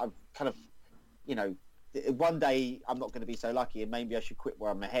I've kind of, you know, one day I'm not going to be so lucky, and maybe I should quit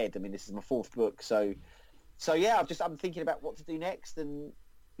where I'm ahead. I mean, this is my 4th book, so yeah, I'm thinking about what to do next, and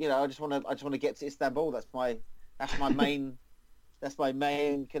you know, I just want to get to Istanbul. That's my main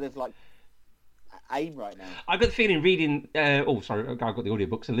kind of like aim right now. I've got the feeling reading. I've got the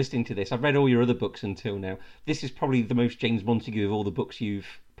audiobooks and listening to this. I've read all your other books until now. This is probably the most James Montague of all the books you've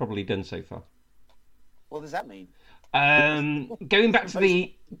probably done so far. What does that mean? Going back to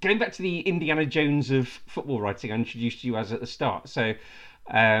the Indiana Jones of football writing I introduced you as at the start. So,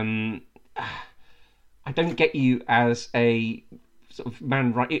 I don't get you as a sort of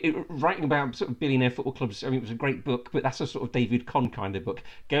man writing about sort of billionaire football clubs. I mean, it was a great book, but that's a sort of David Conn kind of book.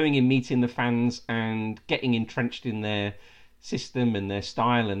 Going and meeting the fans and getting entrenched in their system and their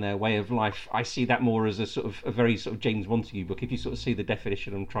style and their way of life. I see that more as a very sort of James Montague book. If you sort of see the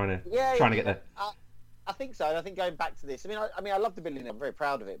definition, I'm trying to get there. I think so, and I think going back to this, I mean, I love The Billionaire. I'm very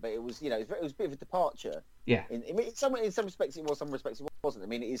proud of it, but it was, you know, it was a bit of a departure. Yeah. In some respects it was, some respects it wasn't. I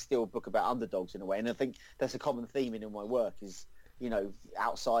mean, it is still a book about underdogs in a way, and I think that's a common theme in all my work is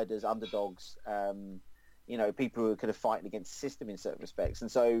outsiders, underdogs, people who are kind of fighting against the system in certain respects.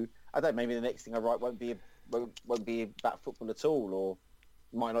 And so I don't know, maybe the next thing I write won't be about football at all, or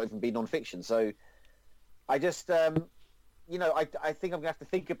might not even be non-fiction. So I just, I think I'm going to have to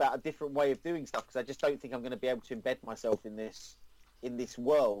think about a different way of doing stuff, because I just don't think I'm going to be able to embed myself in this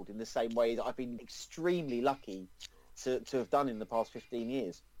world in the same way that I've been extremely lucky to have done in the past 15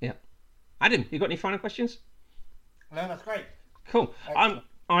 years. Yeah. Adam, you got any final questions? No, that's great. Cool.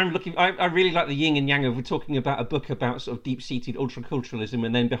 I'm looking. I really like the yin and yang of we're talking about a book about sort of deep-seated ultraculturalism,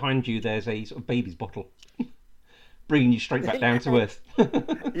 and then behind you there's a sort of baby's bottle, bringing you straight back down to earth.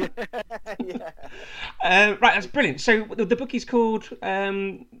 Yeah. Right, that's brilliant. So the book is called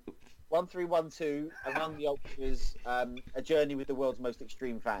 1312 Among the Ultras, a journey with the world's most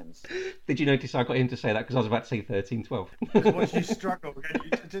extreme fans. Did you notice I got him to say that, because I was about to say 1312? Watch you struggle.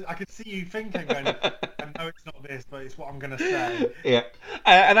 I could see you thinking, I know it's not this, but it's what I'm going to say. Yeah.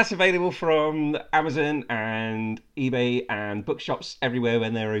 And that's available from Amazon and eBay and bookshops everywhere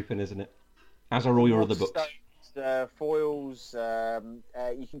when they're open, isn't it? As are all your other books. Foils.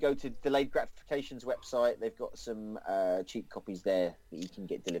 You can go to Delayed Gratification's website. They've got some cheap copies there that you can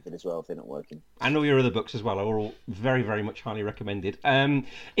get delivered as well if they're not working. And all your other books as well are all very, very much highly recommended.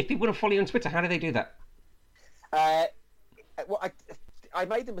 If people want to follow you on Twitter, how do they do that? I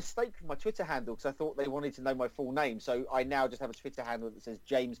made a mistake with my Twitter handle because I thought they wanted to know my full name. So I now just have a Twitter handle that says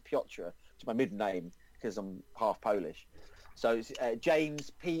James Piotr, which is my middle name because I'm half Polish. So it's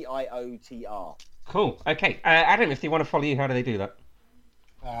James Piotr. Cool. Okay. Adam, if they want to follow you, how do they do that?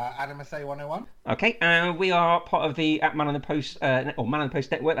 Adam SA 101. Okay. We are part of the Man on the Post or Man on the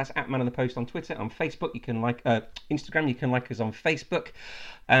Post network. That's at Man on the Post on Twitter. On Facebook, you can like Instagram. You can like us on Facebook.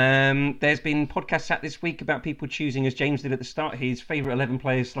 There's been podcasts out this week about people choosing, as James did at the start, his favourite 11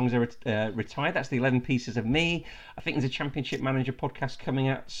 players as long as they're retired. That's the 11 Pieces of Me. I think there's a Championship Manager podcast coming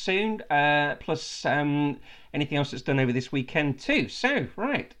out soon. Plus anything else that's done over this weekend too. So,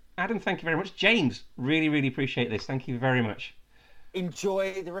 right. Adam, thank you very much. James, really, really appreciate this. Thank you very much.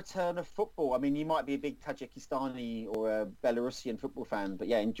 Enjoy the return of football. I mean, you might be a big Tajikistani or a Belarusian football fan, but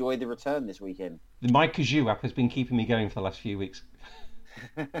yeah, enjoy the return this weekend. My Kazoo app has been keeping me going for the last few weeks.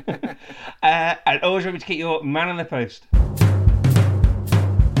 And always remember to keep your Man on the Post.